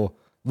add little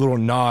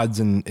nods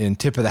and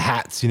tip of the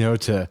hats,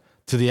 to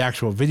the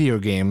actual video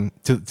game,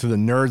 to the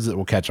nerds that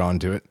will catch on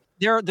to it.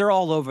 They're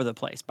all over the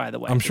place, by the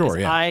way. I'm sure,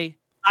 yeah.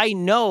 I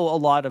know a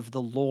lot of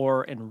the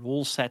lore and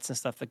rule sets and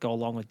stuff that go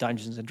along with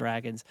Dungeons and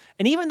Dragons.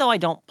 And even though I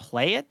don't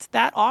play it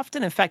that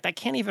often, in fact, I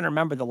can't even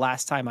remember the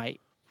last time I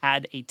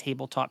had a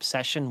tabletop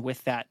session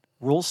with that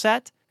rule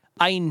set.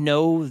 I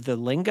know the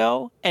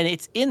lingo and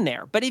it's in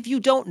there. But if you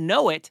don't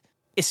know it,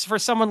 it's for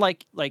someone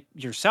like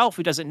yourself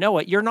who doesn't know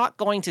it, you're not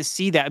going to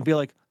see that and be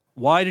like,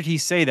 why did he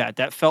say that?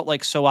 That felt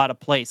like so out of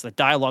place. The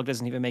dialogue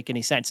doesn't even make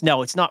any sense.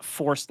 No, it's not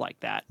forced like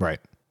that.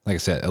 Right. Like I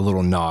said, a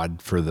little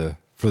nod for the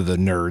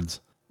nerds.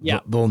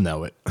 Yeah. They'll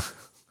know it.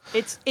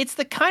 It's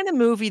the kind of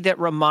movie that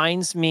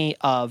reminds me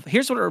of,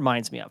 here's what it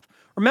reminds me of.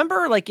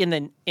 Remember like in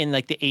the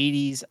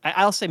 80s,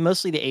 I'll say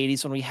mostly the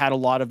 80s, when we had a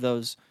lot of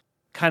those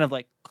kind of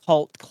like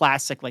cult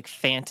classic like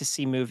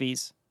fantasy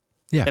movies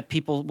that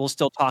people will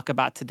still talk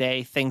about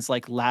today, things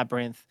like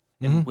Labyrinth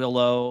and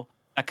Willow,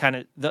 that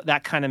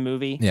kind of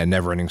movie. Yeah,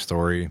 Neverending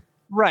Story.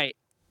 Right.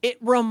 It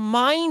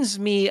reminds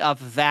me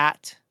of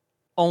that,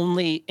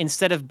 only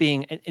instead of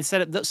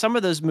some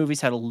of those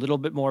movies had a little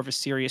bit more of a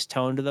serious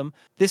tone to them.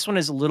 This one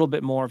is a little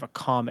bit more of a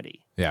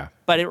comedy. Yeah.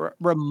 But it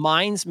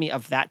reminds me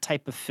of that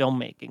type of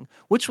filmmaking,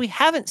 which we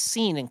haven't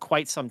seen in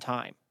quite some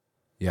time.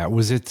 Yeah.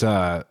 Was it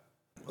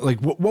like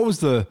what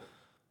was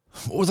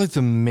like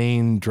the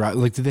main drive?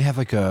 Like, did they have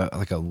like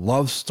a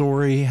love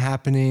story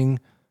happening?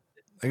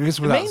 I guess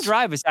the main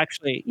drive is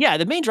actually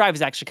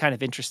kind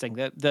of interesting.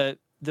 The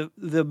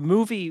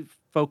movie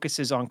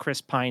focuses on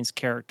Chris Pine's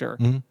character,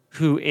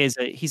 who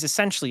he's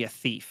essentially a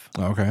thief.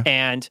 Okay.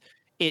 And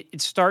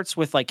it starts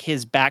with like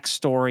his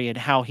backstory and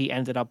how he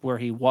ended up where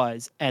he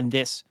was. And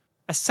this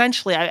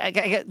essentially,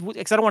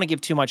 because I don't want to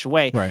give too much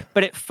away, right,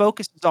 but it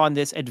focuses on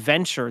this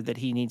adventure that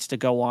he needs to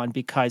go on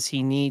because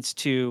he needs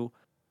to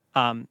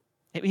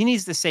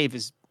save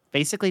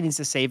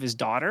his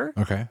daughter.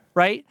 Okay.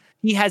 Right.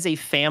 He has a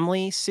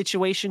family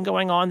situation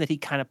going on that he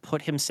kind of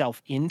put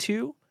himself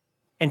into.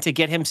 And to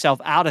get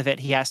himself out of it,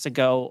 he has to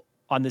go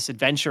on this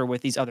adventure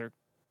with these other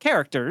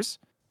characters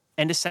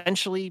and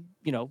essentially,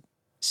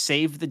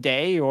 save the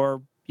day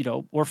or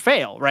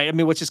fail, right? I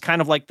mean, which is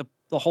kind of like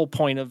the whole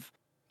point of,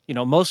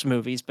 most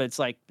movies, but it's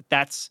like,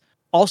 that's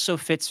also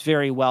fits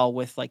very well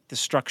with like the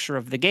structure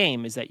of the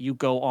game, is that you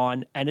go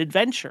on an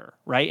adventure,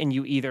 right? And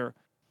you either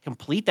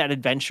complete that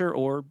adventure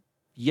or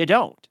you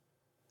don't.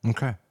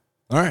 Okay.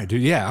 All right,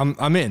 dude. Yeah,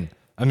 I'm in.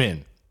 I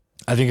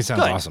think it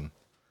sounds awesome.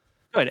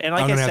 Good. And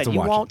like I said,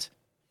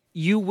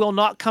 you will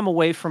not come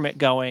away from it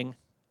going,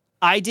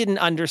 I didn't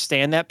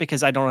understand that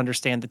because I don't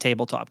understand the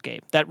tabletop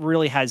game. That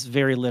really has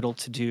very little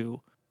to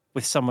do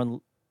with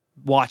someone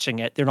watching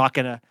it. You're not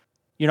gonna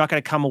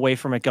come away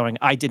from it going,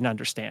 I didn't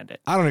understand it.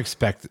 I don't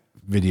expect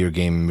video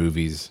game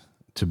movies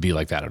to be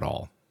like that at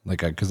all.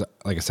 Because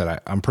like I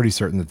said, I'm pretty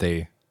certain that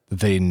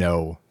they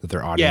know that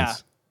their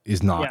audience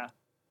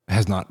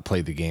has not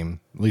played the game.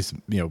 At least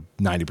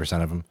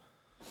 90% of them.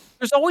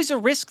 There's always a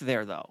risk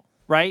there, though,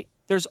 right?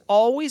 There's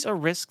always a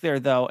risk there,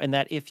 though, and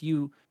that if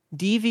you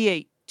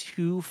deviate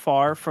too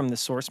far from the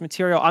source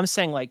material, I'm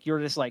saying like you're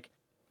just like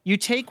you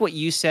take what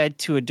you said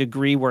to a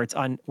degree where it's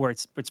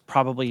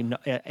probably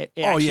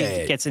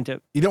gets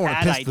into you don't want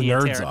to piss the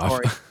nerds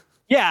territory. off.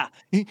 Yeah,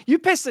 you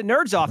piss the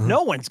nerds off,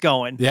 no one's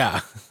going. Yeah,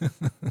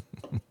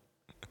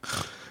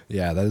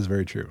 yeah, that is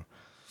very true.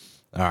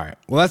 All right,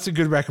 well, that's a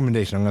good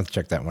recommendation. I'm going to have to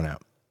check that one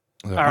out.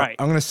 All right,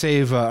 I'm going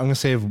to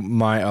save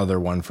my other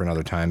one for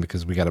another time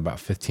because we got about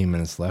 15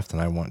 minutes left,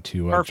 and I want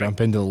to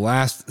jump into the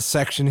last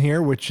section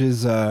here, which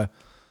is the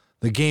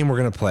game we're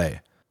going to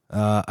play.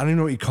 I don't even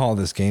know what you call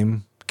this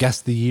game.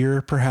 Guess the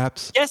year,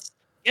 perhaps?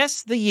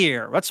 Guess the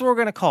year. That's what we're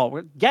going to call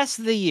it. Guess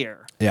the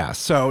year. Yeah.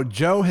 So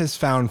Joe has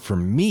found for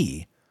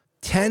me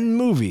 10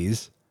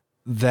 movies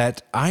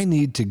that I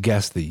need to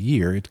guess the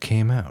year it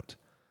came out.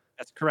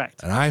 That's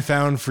correct. And I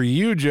found for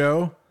you,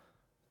 Joe,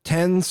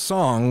 10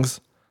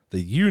 songs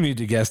that you need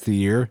to guess the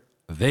year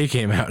they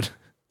came out.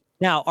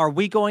 Now, are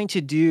we going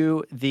to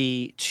do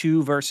the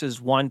 2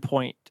 versus 1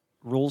 point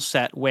rule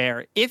set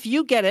where if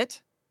you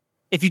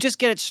just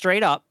get it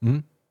straight up,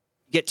 you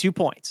get 2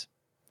 points.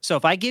 So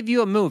if I give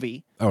you a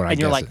movie and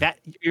you're like, that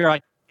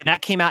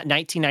came out in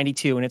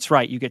 1992 and it's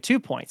right, you get 2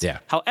 points. Yeah.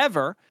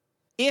 However,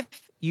 if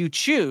you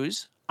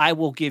choose, I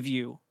will give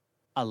you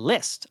a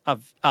list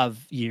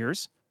of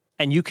years,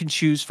 and you can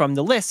choose from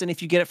the list. And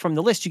if you get it from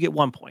the list, you get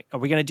 1 point. Are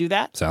we going to do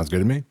that? Sounds good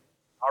to me.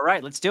 All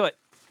right, let's do it.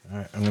 All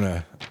right, I'm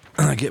going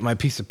to get my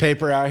piece of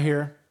paper out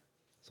here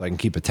so I can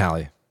keep a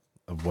tally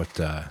of what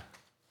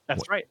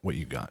what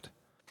you got.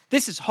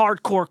 This is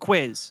hardcore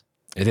quiz.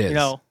 It is. You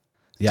know,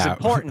 yeah. It's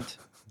important.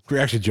 We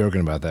were actually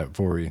joking about that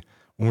when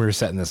we were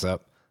setting this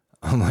up.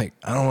 I'm like,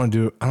 I don't want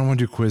to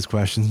do quiz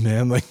questions,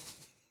 man. Like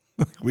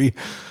we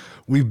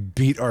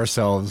beat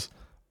ourselves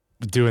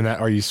doing that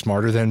Are You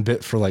Smarter Than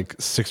bit for like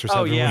 6 or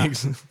 7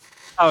 weeks.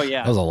 Oh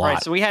yeah. That was a lot.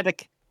 Right, so we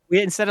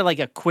instead of like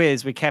a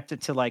quiz, we kept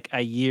it to like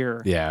a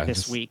year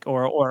this week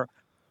or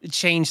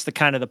changed the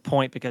kind of the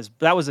point because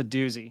that was a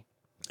doozy.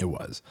 It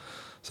was.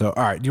 So,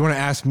 all right, do you want to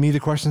ask me the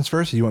questions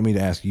first or do you want me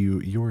to ask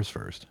you yours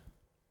first?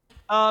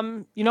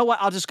 You know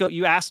what? I'll just go.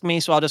 You asked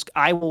me, so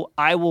I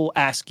will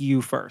ask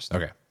you first.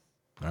 Okay.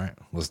 All right,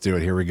 let's do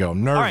it. Here we go.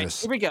 I'm nervous. All right,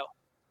 here we go.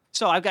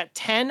 So I've got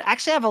 10.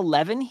 Actually, I have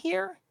 11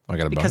 here. I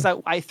got a because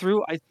bonus? I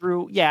threw a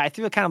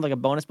kind of like a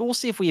bonus, but we'll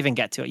see if we even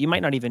get to it. You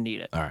might not even need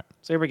it. All right.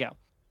 So here we go.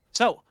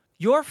 So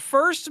your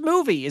first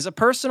movie is a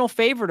personal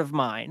favorite of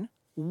mine.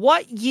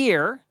 What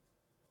year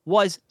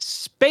was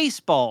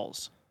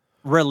Spaceballs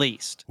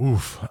released?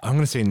 Oof. I'm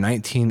going to say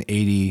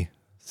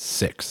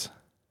 1986.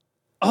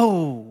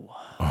 Oh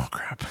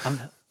crap. I'm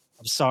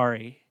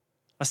sorry.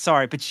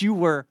 But you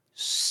were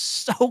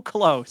so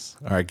close.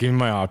 All right, give me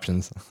my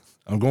options.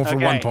 I'm going for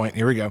 1 point.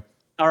 Here we go.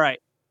 All right.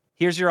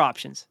 Here's your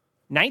options.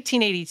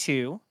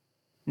 1982,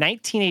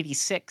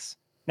 1986,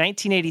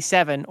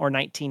 1987, or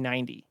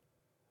 1990.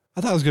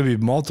 I thought it was going to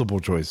be multiple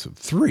choice.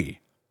 3.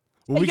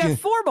 Well, you got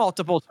 4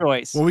 multiple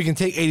choice. Well, we can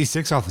take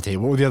 86 off the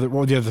table. What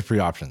were the other 3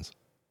 options?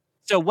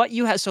 So what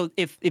you have, so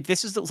if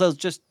this is so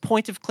just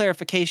point of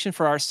clarification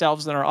for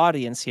ourselves and our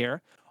audience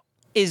here,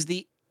 is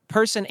the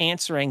person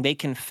answering, they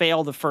can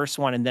fail the first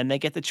one and then they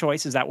get the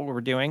choice. Is that what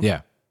we're doing?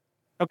 Yeah.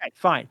 Okay,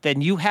 fine.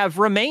 Then you have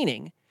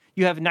remaining.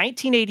 You have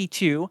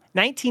 1982,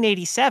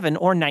 1987,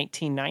 or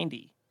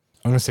 1990.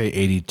 I'm going to say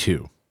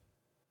 82.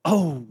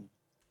 Oh,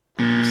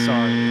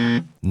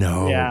 sorry.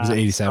 No, was it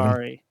 87?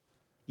 Sorry.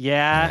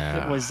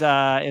 Yeah, it was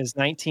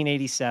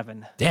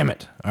 1987. Damn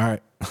it. All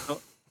right.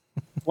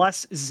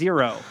 Plus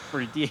 0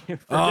 for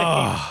Dave.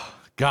 Oh,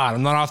 God,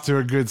 I'm not off to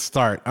a good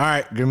start. All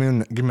right, give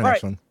me the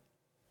next one.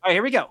 All right,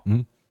 here we go.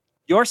 Mm-hmm.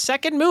 Your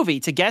second movie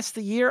to guess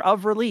the year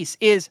of release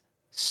is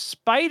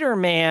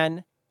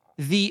Spider-Man,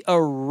 the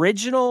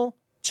original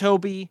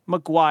Tobey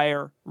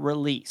Maguire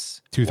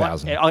release.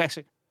 2000.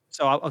 Actually,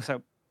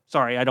 so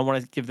sorry, I don't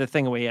want to give the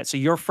thing away yet. So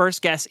your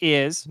first guess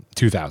is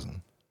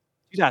 2000.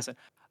 2000.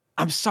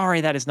 I'm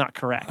sorry, that is not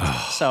correct.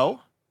 So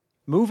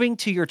moving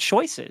to your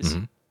choices,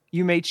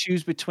 you may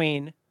choose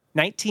between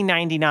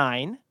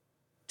 1999,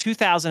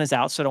 2000 is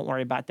out, so don't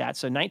worry about that.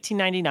 So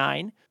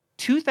 1999,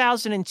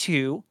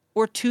 2002,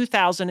 or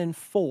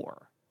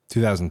 2004.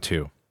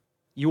 2002.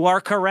 You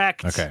are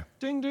correct. Okay.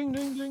 Ding, ding,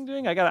 ding, ding,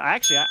 ding.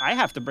 I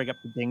have to bring up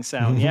the ding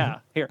sound. Yeah.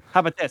 Here,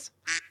 how about this?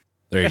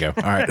 There you go.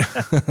 All right.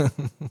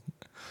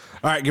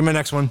 All right, give me the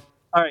next one.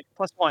 All right,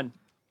 +1.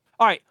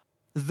 All right.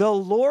 The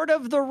Lord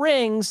of the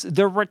Rings,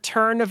 The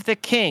Return of the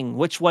King,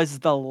 which was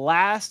the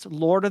last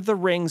Lord of the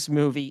Rings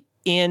movie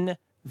in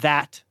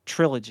that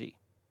trilogy.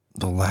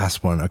 The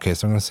last one. Okay,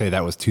 so I'm going to say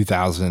that was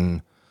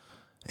 2000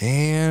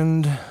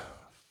 and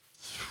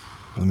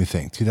let me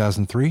think.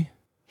 2003?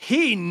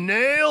 He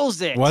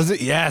nails it. Was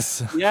it?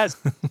 Yes. Yes.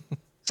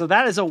 So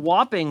that is a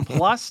whopping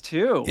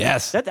 +2.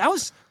 Yes.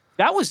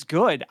 That was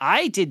good.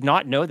 I did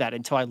not know that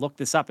until I looked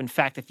this up. In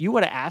fact, if you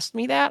would have asked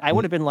me that, I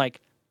would have been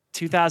like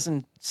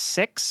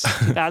 2006,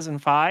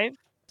 2005.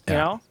 Yeah. You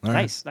know?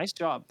 Right. Nice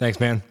job. Thanks,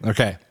 man.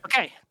 Okay.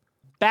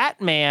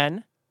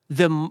 Batman,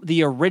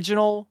 the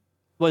original,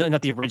 well,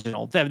 not the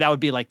original. That would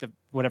be like the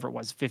whatever it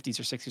was, 50s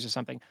or 60s or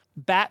something.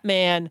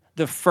 Batman,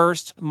 the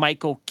first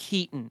Michael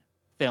Keaton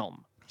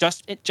film.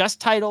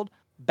 Just titled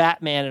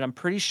Batman, and I'm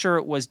pretty sure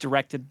it was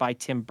directed by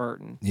Tim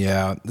Burton.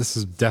 Yeah, this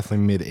is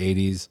definitely mid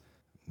 80s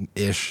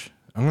ish.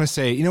 I'm gonna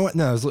say, you know what?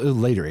 No, it was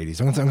later 80s.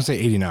 I'm gonna say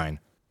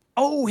 89.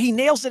 Oh, he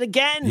nails it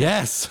again.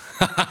 Yes.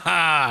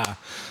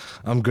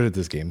 I'm good at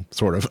this game,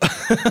 sort of.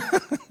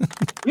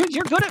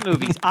 You're good at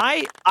movies.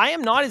 I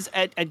am not as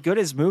good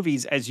as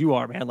movies as you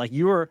are, man. Like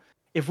you were.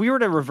 If we were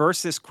to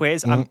reverse this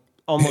quiz, I'm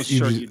almost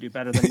sure you'd do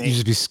better than me. You'd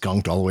just be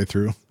skunked all the way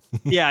through.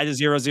 Yeah, just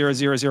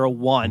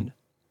 00001.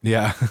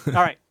 Yeah. All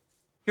right.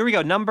 Here we go.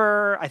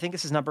 I think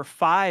this is number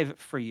 5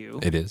 for you.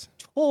 It is.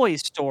 Toy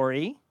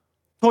Story.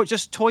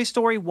 Just Toy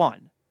Story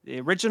 1. The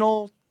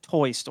original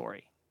Toy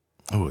Story.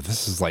 Oh,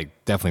 this is like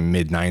definitely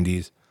mid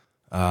 90s.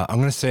 I'm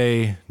going to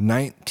say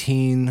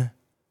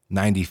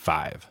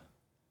 1995.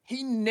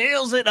 He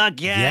nails it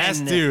again.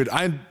 Yes, dude.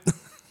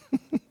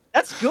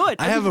 That's good.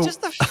 I have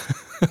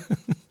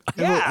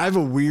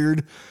a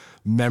weird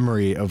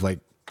memory of like,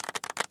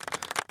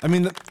 I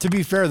mean, to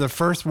be fair, the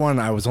first one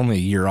I was only a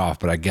year off,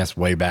 but I guess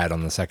way bad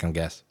on the second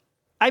guess.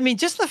 I mean,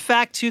 just the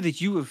fact too that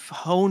you have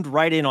honed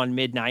right in on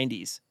mid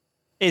 90s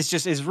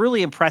is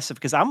really impressive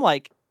because I'm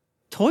like,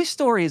 Toy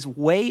Story is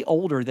way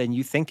older than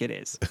you think it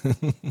is.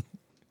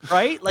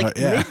 Right? Like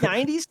yeah.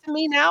 mid-90s to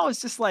me now is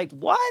just like,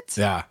 what?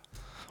 Yeah.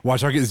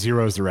 Watch, I'll get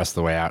zeros the rest of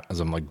the way out as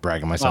I'm like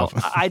bragging myself.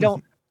 Well, I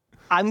don't.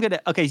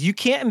 Okay, you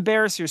can't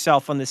embarrass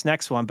yourself on this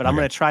next one, but I'm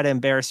Okay. going to try to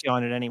embarrass you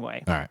on it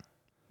anyway. All right.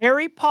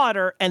 Harry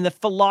Potter and the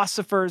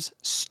Philosopher's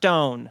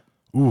Stone.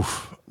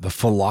 Oof. The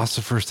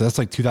Philosopher's, that's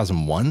like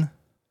 2001?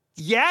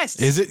 Yes.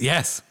 Is it?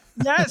 Yes.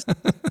 Yes.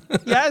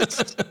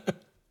 Yes.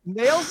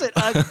 Nails it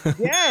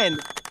again.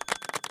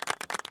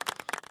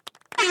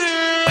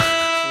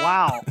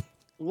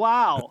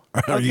 Wow.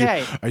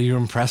 Okay. Are you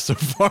impressed so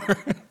far?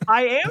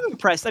 I am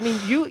impressed. I mean,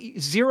 you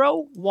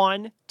 0,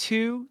 1,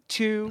 2,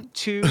 2,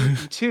 2,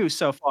 2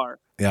 so far.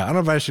 Yeah, I don't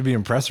know if I should be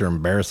impressed or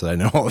embarrassed that I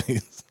know all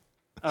these.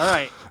 All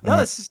right. No,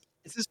 this is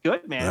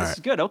good, man. This is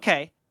good.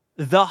 Okay.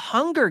 The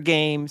Hunger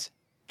Games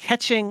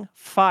Catching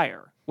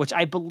Fire, which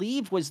I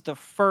believe was the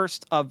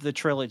first of the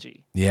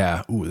trilogy.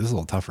 Yeah. Ooh, this is a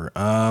little tougher.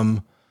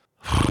 All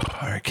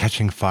right,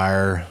 Catching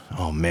Fire.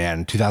 Oh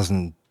man,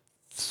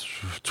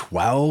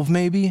 2012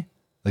 maybe?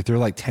 Like they're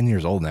like 10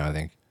 years old now, I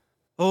think.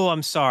 Oh,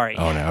 I'm sorry.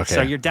 Oh no, okay.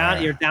 So you're down.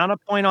 Right. You're down a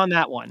point on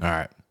that one. All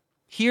right.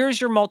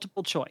 Here's your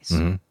multiple choice.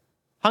 Mm-hmm.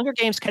 Hunger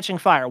Games Catching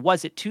Fire.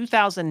 Was it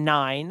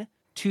 2009,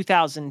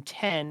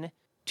 2010,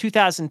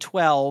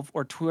 2012,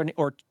 or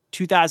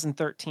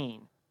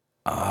 2013?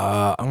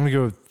 I'm gonna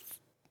go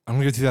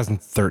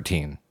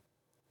 2013.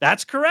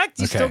 That's correct.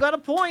 You still got a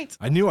point.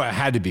 I knew I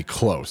had to be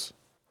close.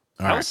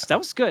 That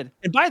was good.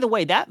 And by the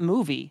way, that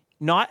movie,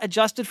 not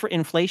adjusted for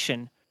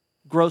inflation,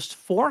 grossed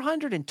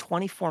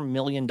 $424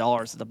 million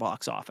at the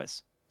box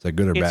office. Is that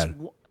good or bad?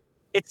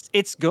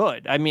 It's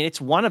good. I mean, it's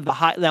one of the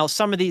high. Now,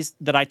 some of these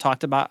that I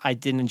talked about, I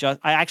didn't adjust.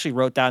 I actually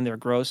wrote down their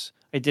gross.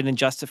 I didn't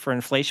adjust it for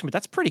inflation, but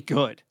that's pretty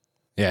good.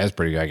 Yeah, it's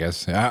pretty good, I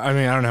guess. I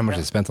mean, I don't know how much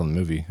they spent on the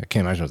movie. I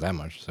can't imagine it was that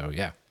much. So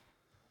yeah.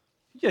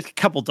 Just a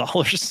couple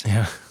dollars.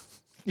 Yeah.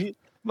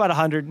 About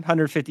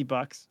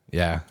 $150.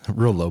 Yeah.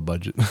 Real low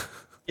budget.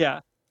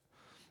 Yeah.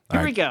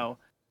 Here we go.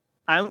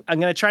 I'm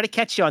going to try to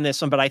catch you on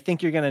this one, but I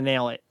think you're going to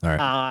nail it. All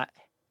right.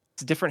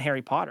 It's a different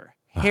Harry Potter.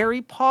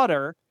 Harry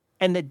Potter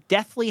and the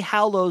Deathly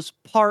Hallows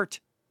Part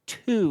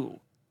 2.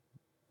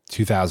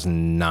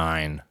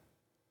 2009.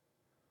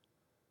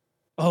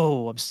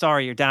 Oh, I'm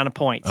sorry. You're down a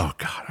point. Oh,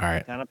 God. All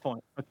right. Down a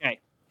point. Okay.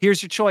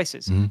 Here's your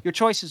choices. Mm-hmm. Your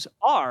choices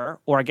are,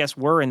 or I guess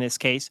were in this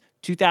case,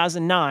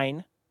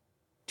 2009,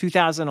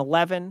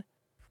 2011,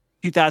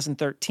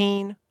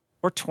 2013,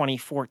 or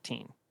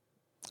 2014.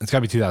 It's got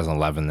to be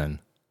 2011 then.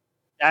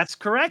 That's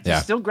correct. Yeah.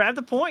 You still grabbed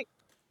the point.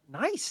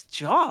 Nice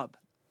job.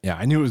 Yeah,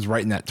 I knew it was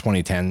right in that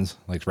 2010s,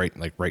 like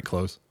right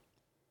close.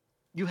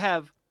 You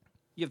have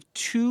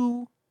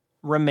 2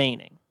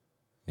 remaining.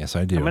 Yes,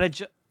 I do. I'm gonna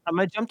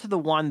jump to the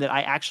one that I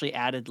actually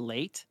added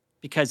late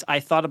because I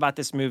thought about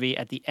this movie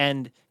at the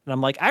end, and I'm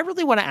like, I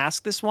really want to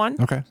ask this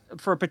one. Okay.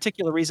 For a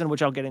particular reason,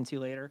 which I'll get into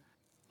later,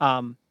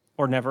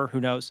 or never.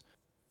 Who knows?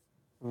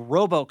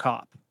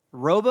 RoboCop.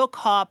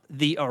 RoboCop,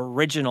 the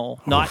original,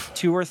 not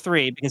 2 or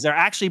 3, because there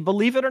actually,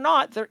 believe it or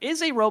not, there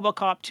is a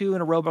RoboCop 2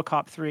 and a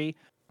RoboCop 3.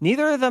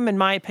 Neither of them, in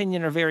my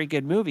opinion, are very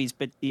good movies,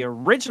 but the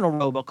original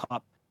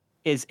RoboCop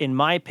is, in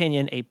my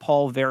opinion, a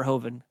Paul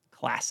Verhoeven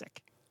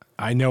classic.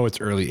 I know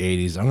it's early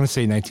 80s. I'm going to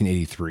say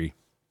 1983.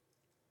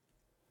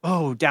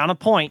 Oh, down a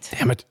point.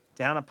 Damn it.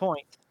 Down a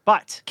point.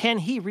 But can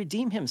he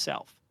redeem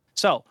himself?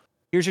 So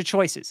here's your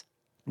choices.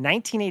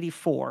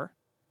 1984,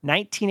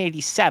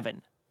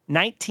 1987,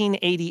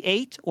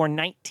 1988, or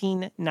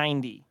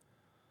 1990?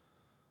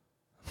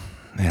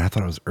 Man, I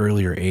thought it was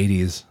earlier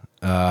 80s.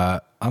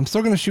 I'm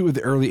still going to shoot with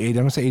the early 80s. I'm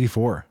going to say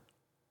 84.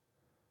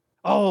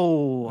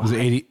 Oh. Was it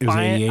 80? It was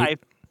 88?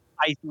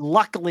 I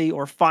luckily,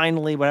 or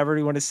finally, whatever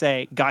you want to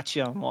say, got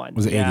you on one.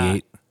 Was it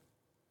 88?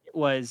 It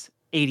was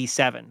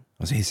 87. It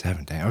was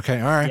 87. Dang.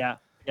 Okay. All right. Yeah.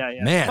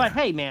 Man. But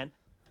hey, man,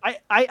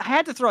 I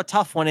had to throw a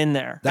tough one in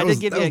there. That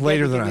was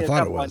later than I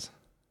thought it was.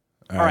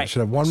 All right. Should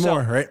have one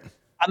more, right?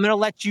 I'm going to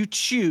let you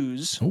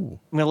choose. Ooh.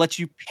 I'm going to let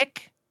you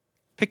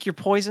pick your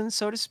poison,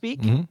 so to speak.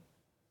 Mm-hmm.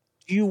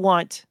 Do you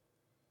want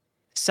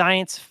a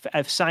science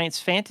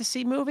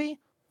fantasy movie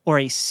or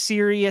a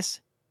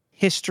serious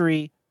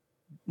history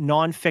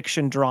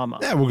nonfiction drama?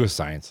 Yeah, we'll go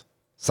science.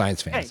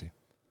 Science fantasy. Hey,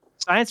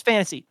 science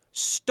fantasy.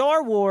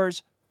 Star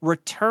Wars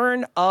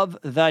Return of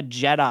the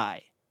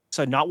Jedi.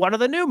 So not one of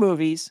the new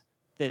movies,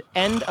 the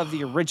end of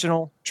the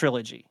original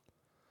trilogy.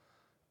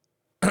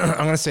 I'm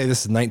going to say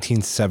this is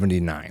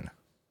 1979.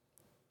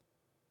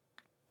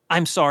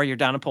 I'm sorry, you're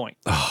down a point.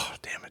 Oh,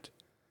 damn it.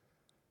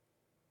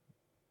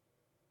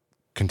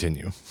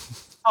 Continue.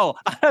 Oh,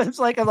 I'm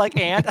like,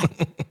 and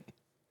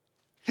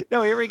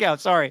no, here we go.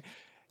 Sorry.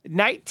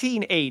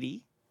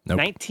 1980, Nope.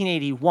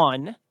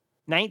 1981,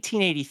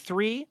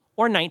 1983,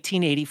 or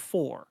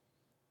 1984.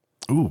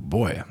 Ooh,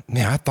 boy.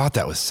 Man, I thought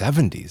that was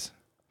 70s.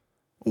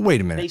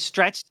 Wait a minute. They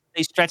stretched.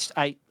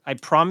 I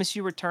promise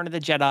you, Return of the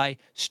Jedi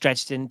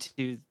stretched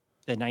into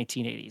the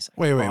 1980s.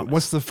 Wait.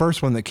 What's the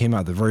first one that came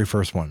out? The very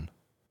first one?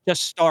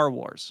 Just Star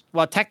Wars.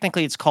 Well,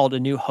 technically it's called A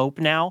New Hope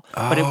now,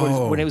 but it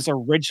was when it was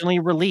originally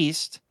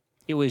released,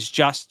 it was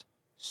just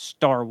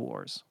Star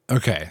Wars.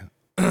 Okay.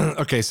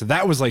 Okay, so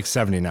that was like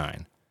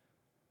 79.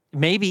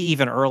 Maybe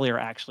even earlier,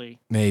 actually.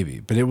 Maybe,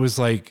 but it was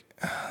like,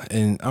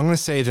 and I'm gonna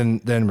say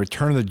then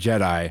Return of the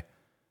Jedi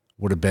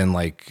would have been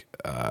like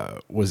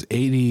was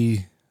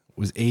 80.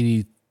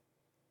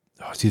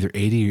 Oh, it's either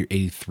 80 or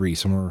 83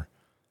 somewhere.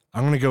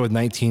 I'm gonna go with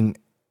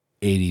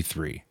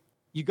 1983.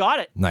 You got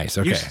it. Nice.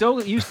 Okay.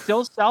 You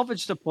still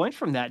salvaged a point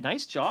from that.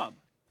 Nice job.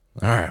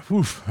 All right.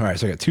 Oof. All right.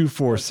 So I got 2,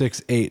 4,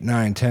 6, 8,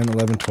 9, 10,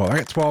 11, 12. I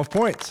got 12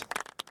 points.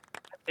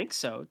 I think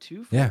so.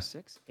 2, 4,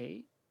 6,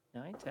 8,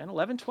 9, 10,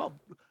 11, 12.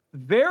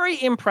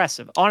 Very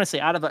impressive. Honestly,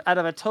 out of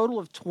a total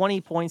of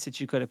 20 points that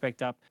you could have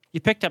picked up,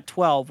 you picked up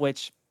 12,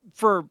 which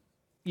for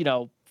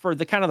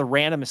the kind of the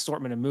random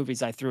assortment of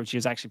movies I threw at you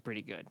is actually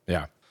pretty good.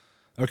 Yeah.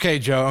 Okay,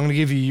 Joe, I'm going to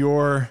give you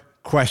your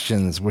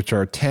questions, which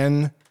are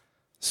 10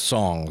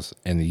 songs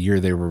and the year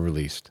they were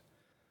released.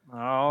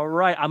 All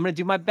right. I'm going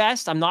to do my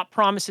best. I'm not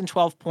promising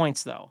 12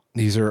 points, though.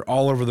 These are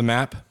all over the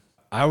map.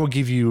 I will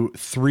give you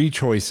 3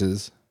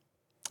 choices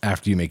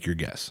after you make your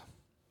guess.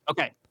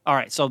 Okay. All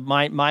right. So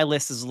my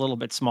list is a little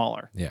bit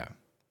smaller. Yeah.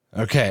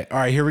 Okay. All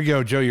right. Here we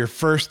go, Joe. Your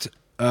first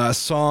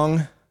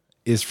song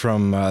is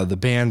from the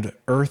band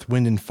Earth,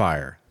 Wind, and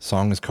Fire.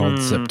 Song is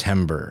called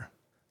September.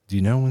 Do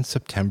you know when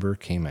September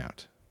came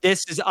out?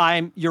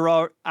 I'm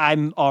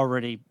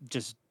already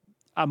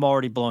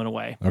blown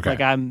away. Okay.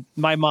 Like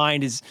my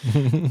mind is,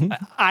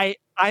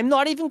 I'm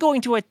not even going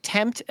to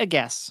attempt a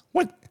guess.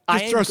 What?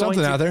 Just throw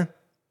something out there.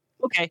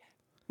 Okay.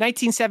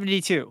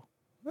 1972.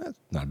 That's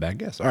not a bad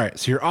guess. All right.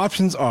 So your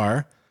options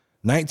are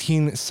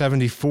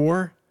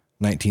 1974,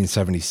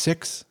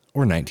 1976,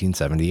 or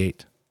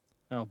 1978.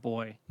 Oh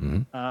boy.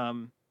 Mm-hmm.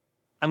 I'm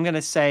going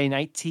to say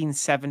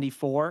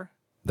 1974.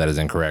 That is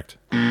incorrect.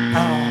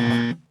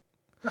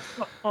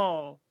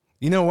 Oh.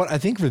 You know what? I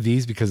think for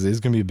these, because it is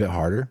going to be a bit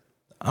harder,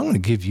 I'm going to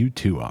give you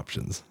 2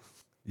 options.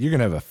 You're going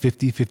to have a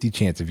 50-50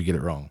 chance if you get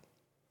it wrong.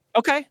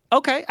 Okay.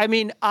 I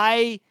mean,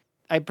 these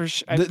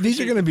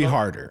are going to be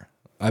harder,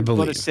 I believe.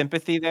 A little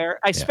sympathy there,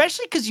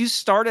 especially because you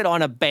started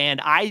on a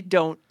band I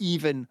don't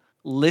even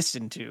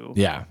listen to.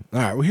 Yeah. All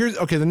right.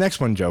 Well, the next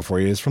one, Joe, for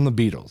you is from the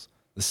Beatles.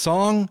 The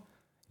song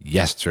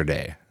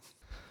Yesterday.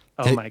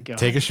 Oh my God.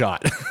 Take a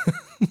shot.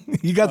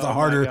 You got the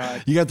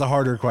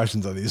harder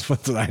questions on these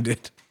ones than I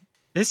did.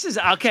 This is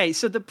okay.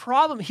 So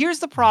here's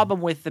the problem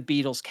with the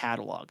Beatles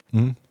catalog.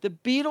 Mm-hmm. The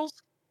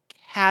Beatles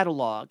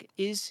catalog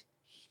is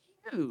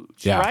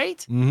huge, yeah. right?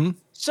 Mm-hmm.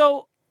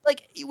 So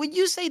like when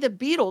you say the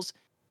Beatles,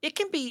 it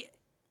can be,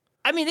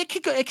 I mean, it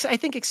could go, I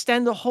think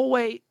extend the whole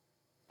way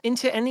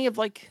into any of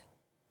like,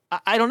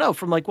 I don't know,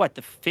 from like what,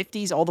 the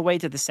 50s all the way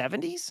to the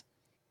 70s?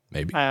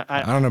 Maybe.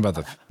 I don't know about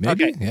the,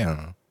 maybe? Okay. Yeah, I don't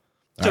know.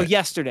 So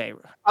Yesterday,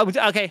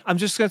 I'm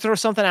just going to throw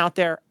something out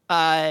there.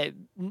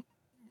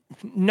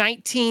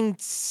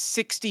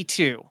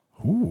 1962.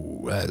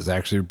 Ooh, that is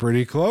actually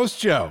pretty close,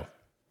 Joe.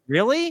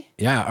 Really?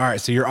 Yeah. All right.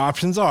 So your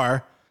options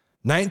are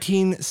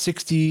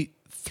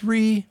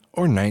 1963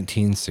 or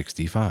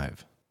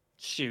 1965.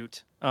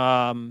 Shoot.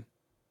 You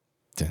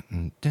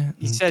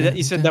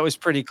said that was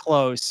pretty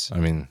close. I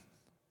mean,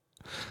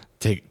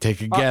 take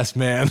a guess,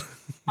 man.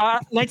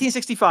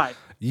 1965.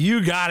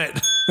 You got it.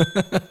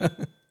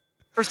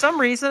 For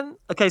some reason,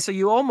 okay, so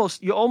you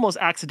almost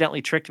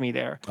accidentally tricked me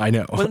there. I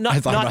know. Well, I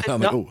thought about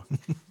that. Oh.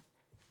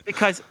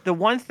 Because the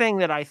one thing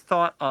that I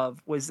thought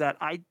of was that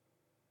I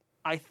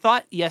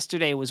thought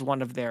Yesterday was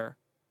one of their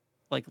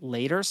like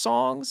later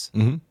songs,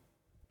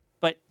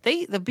 but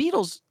the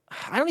Beatles.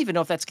 I don't even know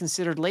if that's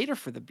considered later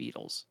for the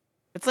Beatles.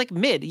 It's like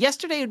mid.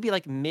 Yesterday would be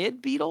like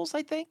mid Beatles,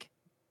 I think.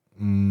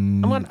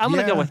 I'm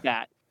gonna go with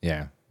that.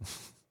 Yeah.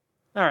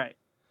 All right.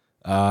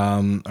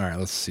 All right,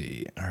 let's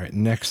see. All right,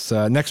 next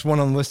one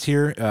on the list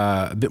here,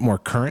 a bit more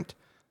current.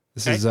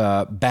 This is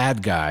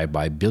Bad Guy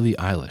by Billie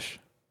Eilish.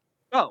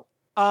 Oh,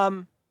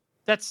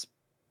 that's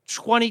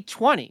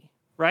 2020,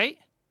 right?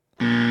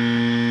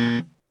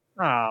 Oh,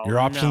 your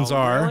options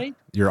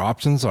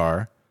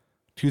are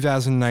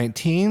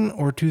 2019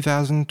 or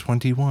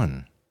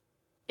 2021.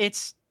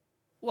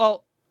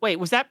 Wait,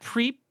 was that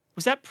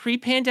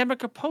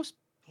pre-pandemic or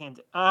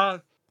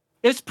post-pandemic?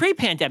 It's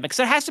pre-pandemic,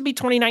 so it has to be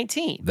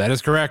 2019. That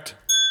is correct.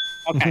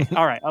 Okay.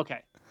 All right. Okay.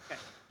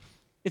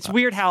 It's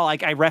weird how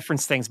like I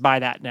reference things by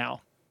that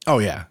now. Oh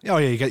yeah.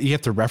 You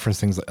have to reference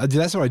things.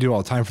 That's what I do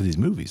all the time for these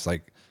movies.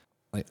 Like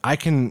I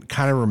can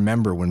kind of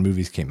remember when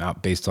movies came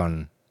out based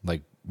on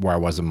like where I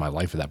was in my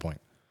life at that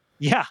point.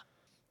 Yeah.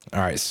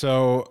 All right.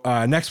 So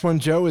next one,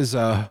 Joe, is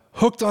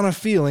 "Hooked on a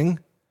Feeling"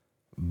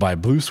 by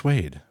Blue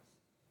Suede.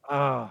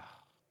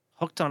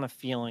 Hooked on a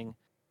Feeling,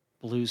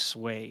 Blue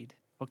Suede.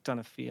 Hooked on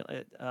a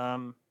Feeling.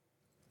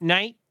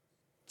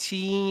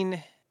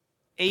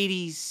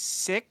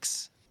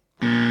 1986.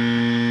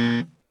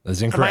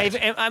 That's incorrect.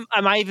 Am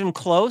I even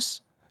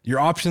close?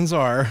 Your options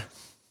are.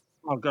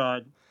 Oh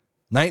God.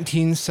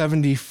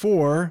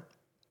 1974.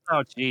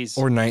 Oh geez.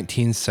 Or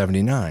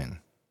 1979.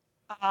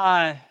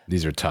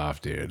 These are tough,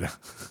 dude.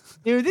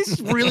 Dude, this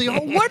is really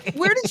hard.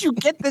 Where did you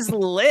get this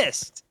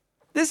list?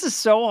 This is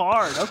so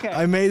hard. Okay.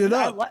 I made it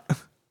up.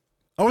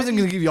 I wasn't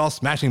going to give you all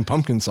Smashing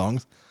Pumpkin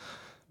songs.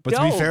 But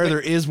to be fair,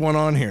 there is one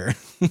on here.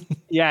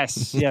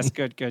 Yes.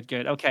 Good.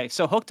 Okay.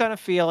 So Hooked on a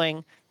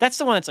Feeling. That's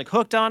the one that's like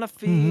Hooked on a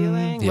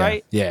Feeling,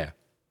 right? Yeah.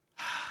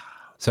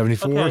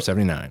 74 or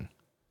 79.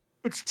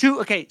 It's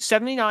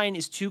 79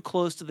 is too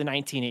close to the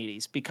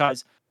 1980s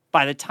because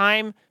by the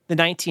time the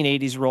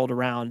 1980s rolled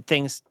around,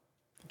 things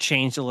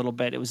changed a little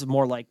bit. It was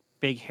more like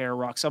big hair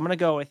rock. So I'm gonna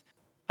go with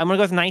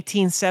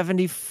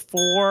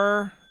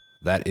 1974.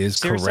 That is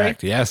Seriously?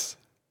 correct. Yes.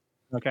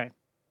 Okay.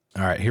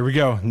 All right, here we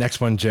go.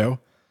 Next one, Joe.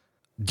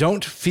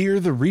 Don't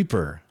Fear the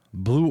Reaper,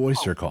 Blue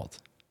Oyster Cult.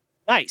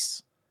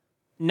 Nice.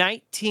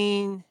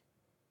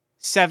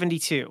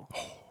 1972.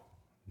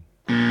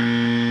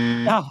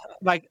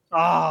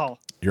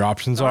 Your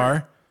options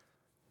are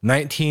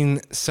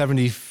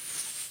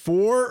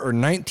 1974 or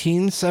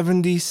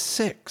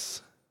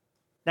 1976.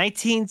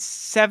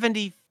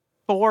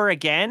 1974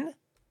 again?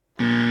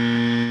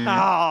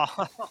 Oh.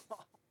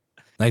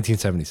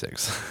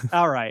 1976.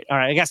 All right.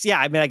 I guess, yeah.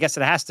 I mean, I guess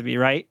it has to be,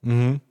 right?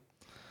 Mm-hmm.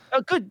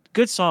 Oh,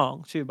 good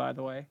song, too, by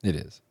the way. It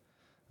is.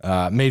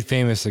 Made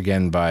famous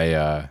again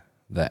by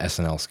the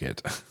SNL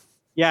skit.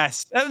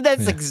 Yes.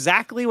 That's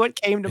exactly what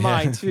came to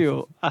mind,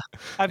 too.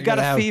 I've got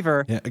a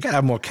fever. Yeah, I got to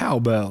have more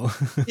cowbell.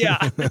 Yeah.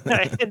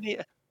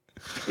 And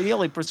the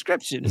only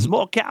prescription is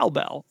more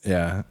cowbell.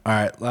 Yeah. All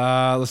right.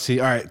 Let's see.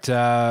 All right.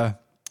 The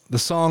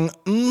song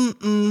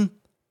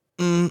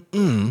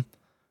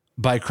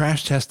by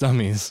Crash Test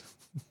Dummies.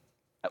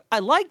 I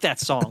like that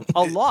song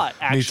a lot,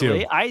 actually.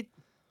 Me too.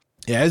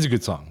 Yeah, it's a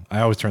good song.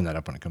 I always turn that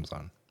up when it comes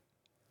on.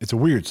 It's a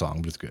weird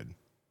song, but it's good.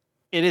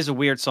 It is a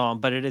weird song,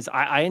 but it is.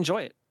 I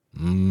enjoy it.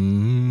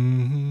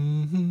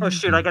 Mm-hmm. Oh,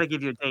 shoot. I got to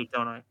give you a date,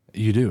 don't I?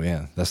 You do,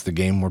 yeah. That's the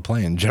game we're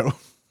playing, Joe.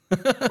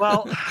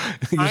 Well,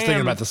 you're just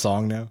thinking about the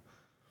song now?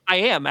 I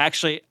am,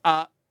 actually.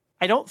 I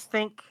don't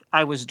think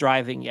I was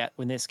driving yet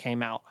when this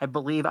came out. I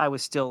believe I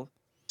was still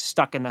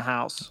stuck in the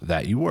house.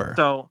 That you were.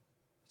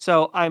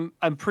 So I'm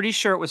pretty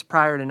sure it was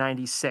prior to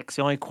 96.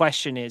 The only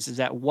question is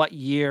that what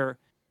year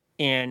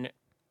in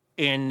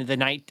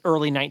the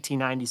early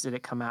 1990s did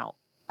it come out?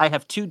 I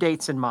have two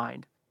dates in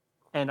mind,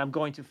 and I'm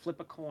going to flip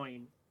a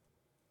coin,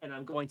 and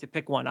I'm going to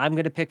pick one. I'm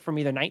going to pick from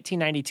either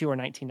 1992 or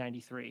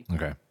 1993.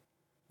 Okay.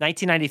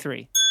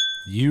 1993.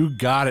 You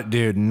got it,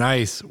 dude.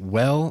 Nice.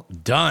 Well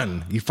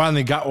done. You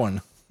finally got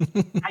one.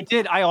 I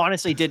did. I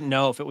honestly didn't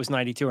know if it was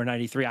 92 or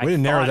 93. We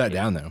didn't narrow that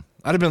down, though.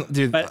 I'd have been,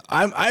 dude,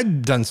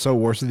 I'd done so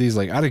worse with these.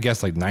 Like, I'd have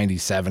guessed like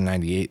 97,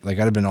 98. Like,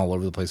 I'd have been all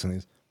over the place on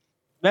these.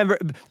 Remember,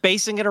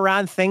 basing it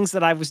around things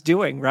that I was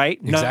doing, right?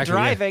 Exactly, Not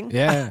driving.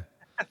 Yeah.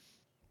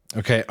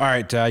 Okay. All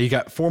right. You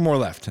got four more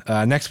left.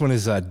 Next one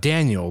is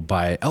Daniel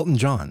by Elton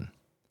John.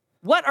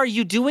 What are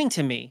you doing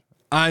to me?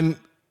 I'm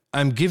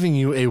giving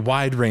you a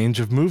wide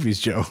range of movies,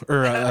 Joe,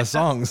 or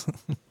songs.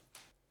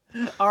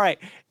 All right.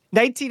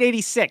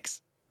 1986.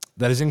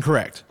 That is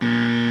incorrect.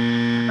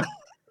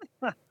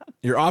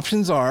 Your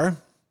options are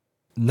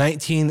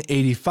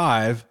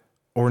 1985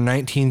 or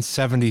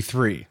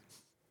 1973.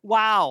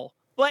 Wow.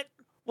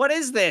 What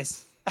is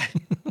this?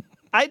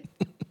 I'm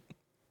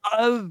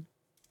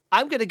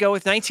going to go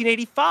with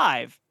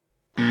 1985.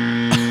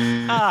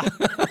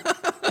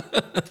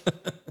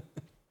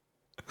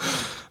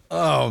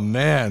 Oh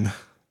man.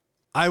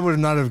 I would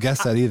not have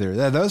guessed that either.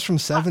 That was from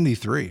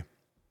 73.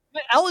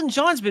 But Elton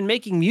John's been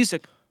making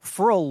music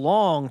for a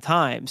long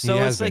time. So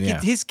it's like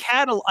his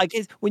catalog, like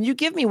when you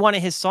give me one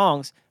of his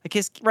songs, like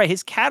his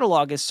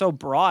catalog is so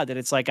broad that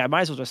it's like I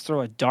might as well just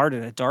throw a dart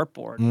at a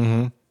dartboard.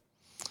 Mm-hmm.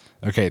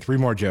 Okay, three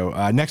more,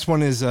 Joe. Next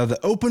one is the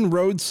Open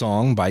Road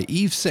song by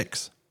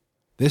E169.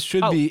 This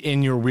should be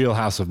in your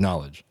wheelhouse of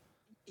knowledge.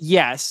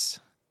 Yes.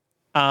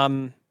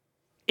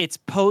 It's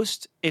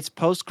post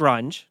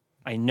grunge.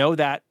 I know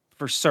that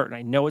for certain.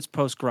 I know it's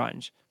post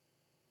grunge.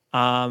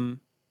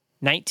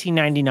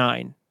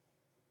 1999.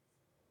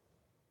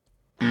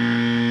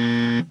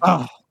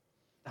 Oh,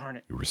 darn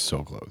it. You were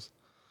so close.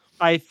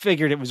 I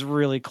figured it was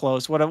really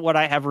close. What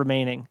I have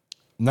remaining?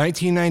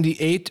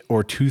 1998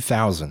 or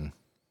 2000?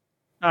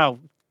 Oh,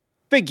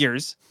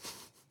 figures.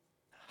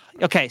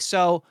 Okay,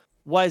 so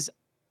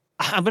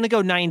I'm going to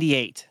go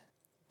 98.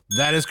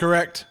 That is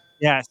correct.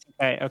 Yes.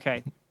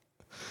 Okay.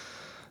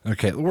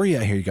 Okay, where are you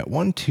at here? You got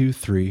 1, 2,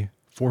 3,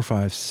 4,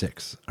 5,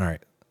 6. All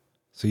right.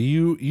 So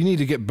you need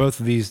to get both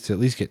of these to at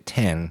least get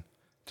 10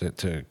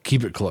 to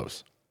keep it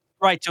close.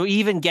 Right, to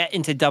even get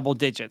into double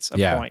digits of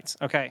points.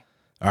 Okay.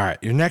 All right,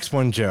 your next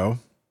one, Joe.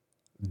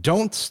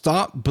 Don't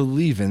Stop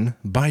Believin'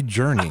 by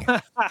Journey.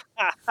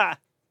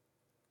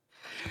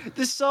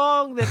 The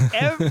song that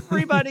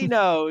everybody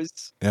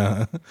knows.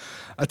 Yeah.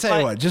 I'll tell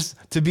you what, just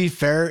to be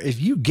fair, if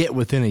you get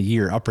within a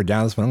year up or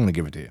down this one, I'm going to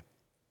give it to you.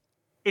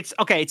 It's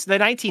okay. It's the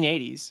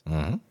 1980s.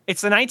 Mm-hmm.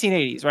 It's the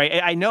 1980s,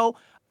 right? I know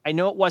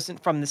it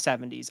wasn't from the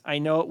 70s. I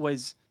know it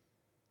was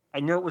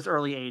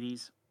early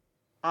 80s.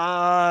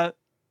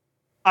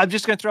 I'm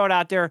just going to throw it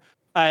out there.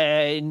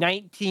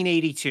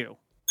 1982.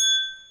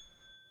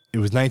 It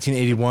was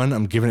 1981.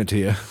 I'm giving it to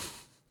you.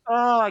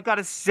 Oh, I got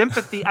a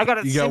sympathy.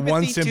 You got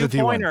one sympathy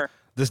two-pointer. one.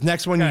 This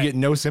next one you get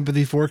no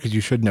sympathy for because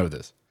you should know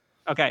this.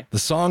 Okay. The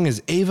song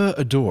is Ava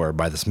Adore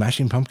by the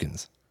Smashing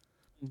Pumpkins.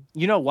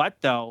 You know what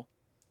though?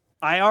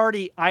 I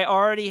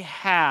already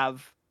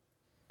have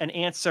an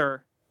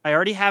answer. I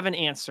already have an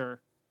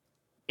answer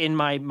in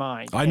my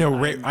mind. I know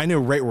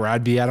right where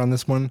I'd be at on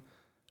this one,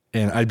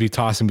 and I'd be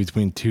tossing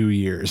between 2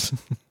 years.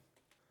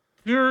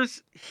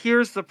 Here's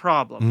the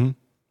problem. Mm-hmm.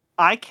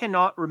 I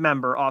cannot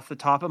remember off the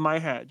top of my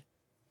head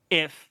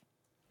if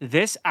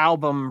this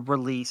album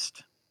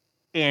released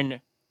in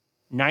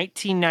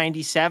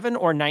 1997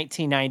 or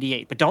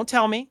 1998. But don't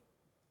tell me.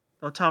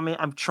 Don't tell me.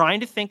 I'm trying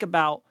to think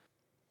about,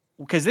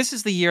 because this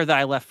is the year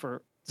that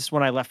this is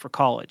when I left for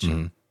college,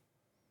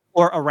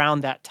 or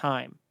around that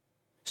time.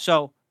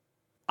 So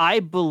I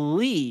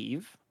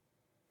believe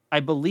I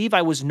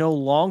was no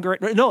longer,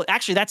 no,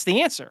 actually that's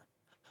the answer.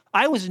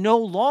 I was no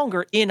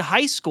longer in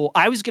high school.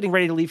 I was getting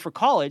ready to leave for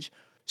college.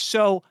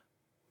 So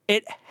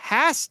it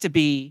has to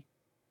be,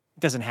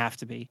 it doesn't have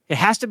to be, it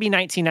has to be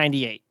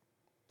 1998.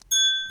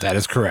 That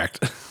is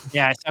correct.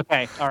 Yes.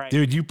 Okay. All right.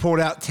 Dude, you pulled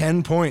out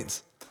 10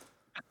 points.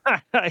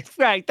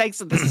 Right. Thanks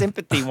for the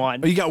sympathy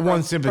one. Oh, you got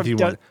one sympathy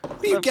one.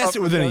 You guessed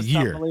it within a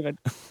year.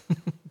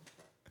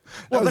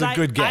 That was a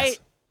good guess.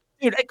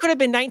 Dude, it could have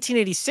been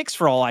 1986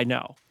 for all I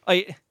know.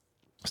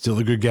 Still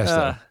a good guess,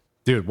 though.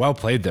 Dude, well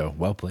played, though.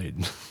 Well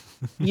played.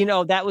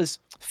 That was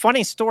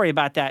funny story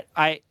about that.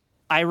 I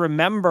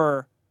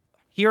remember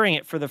hearing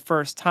it for the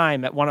first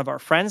time at one of our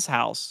friends'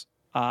 house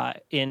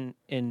in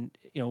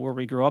where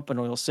we grew up in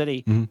Oil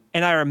City. Mm-hmm.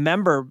 And I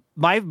remember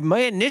my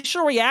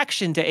initial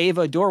reaction to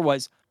Ava Adore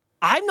was,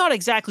 I'm not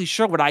exactly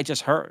sure what I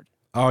just heard.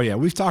 Oh, yeah.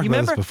 We've talked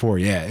about this before.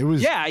 Yeah. It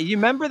was. Yeah. You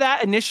remember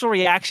that initial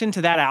reaction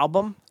to that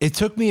album? It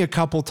took me a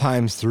couple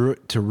times through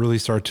it to really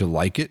start to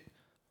like it.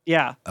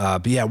 Yeah.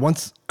 But yeah,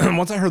 once I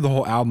heard the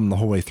whole album the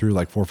whole way through,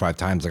 like 4 or 5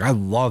 times, like I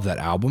love that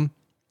album.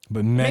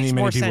 But many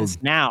people sense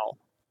now.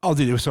 Oh,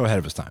 dude, it was so ahead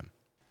of its time.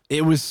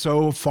 It was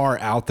so far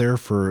out there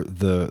for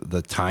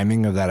the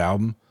timing of that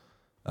album,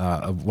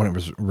 of when it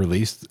was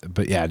released.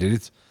 But yeah,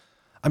 dude,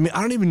 I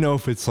don't even know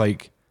if it's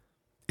like,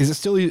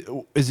 is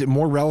it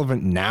more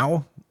relevant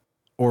now,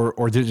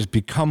 or did it just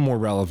become more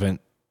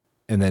relevant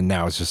and then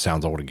now it just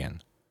sounds old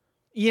again?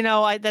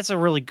 That's a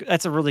really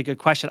good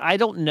question. I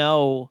don't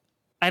know.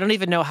 I don't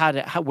even know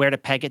where to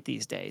peg it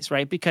these days,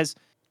 right? Because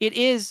it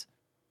is,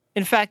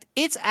 in fact,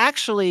 it's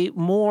actually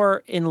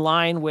more in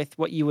line with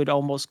what you would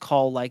almost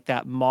call like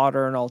that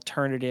modern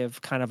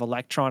alternative kind of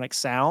electronic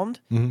sound.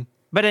 Mm-hmm.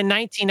 But in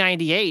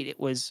 1998, it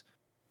was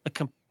a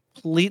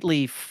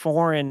completely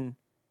foreign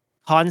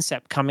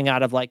concept coming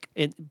out of like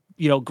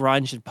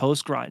grunge and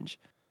post grunge,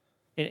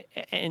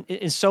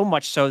 and so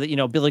much so that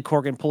Billy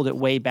Corgan pulled it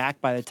way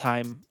back by the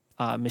time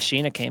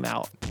Machina came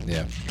out.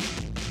 Yeah.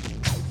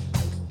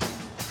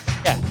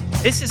 Yeah,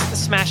 this is the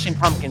Smashing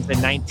Pumpkins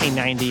in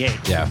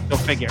 1998. Yeah. Go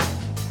figure.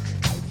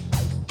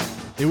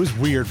 It was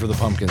weird for the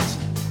Pumpkins.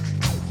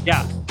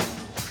 Yeah.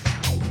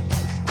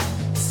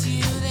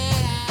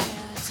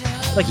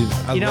 Like, dude,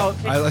 I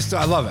love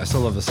it. I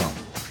still love the song.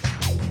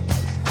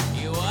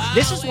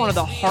 This is one of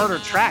the harder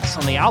tracks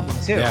on the album,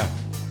 too. Yeah.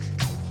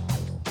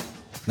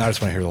 Now I just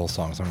want to hear the whole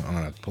song, so I'm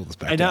going to pull this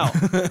back. I know.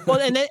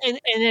 Well, and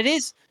it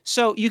is,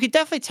 so you could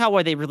definitely tell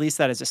why they released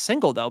that as a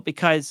single, though,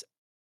 because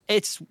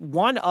it's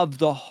one of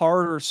the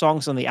harder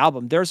songs on the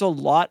album. There's a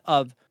lot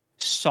of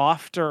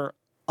softer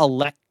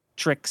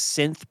electric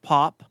synth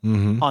pop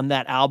on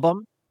that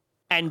album.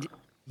 And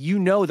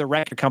the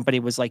record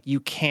company was like, you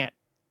can't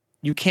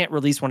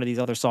release one of these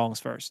other songs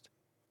first.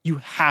 You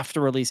have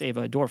to release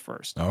Ava Adore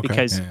first. Okay.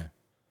 Because,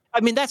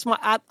 that's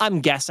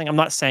I'm guessing. I'm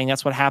not saying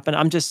that's what happened.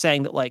 I'm just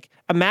saying that, like,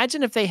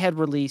 imagine if they had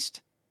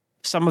released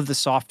some of the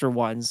softer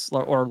ones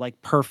or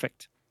like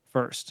Perfect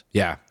first.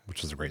 Yeah,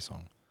 which is a great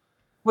song.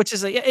 Which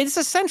is it's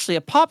essentially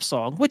a pop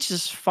song, which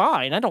is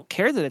fine. I don't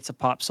care that it's a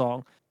pop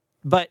song,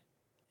 but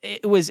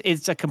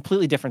it's a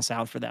completely different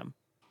sound for them.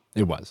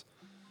 It was.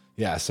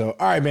 Yeah. So,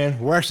 all right, man,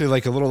 we're actually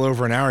like a little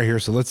over an hour here.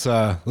 So let's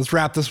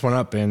wrap this one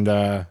up and,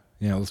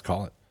 let's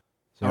call it.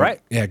 So, all right.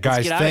 Yeah,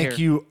 guys, thank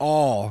you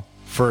all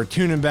for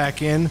tuning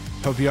back in.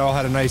 Hope you all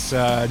had a nice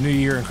New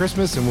Year and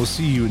Christmas, and we'll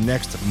see you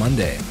next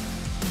Monday.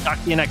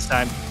 Talk to you next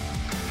time.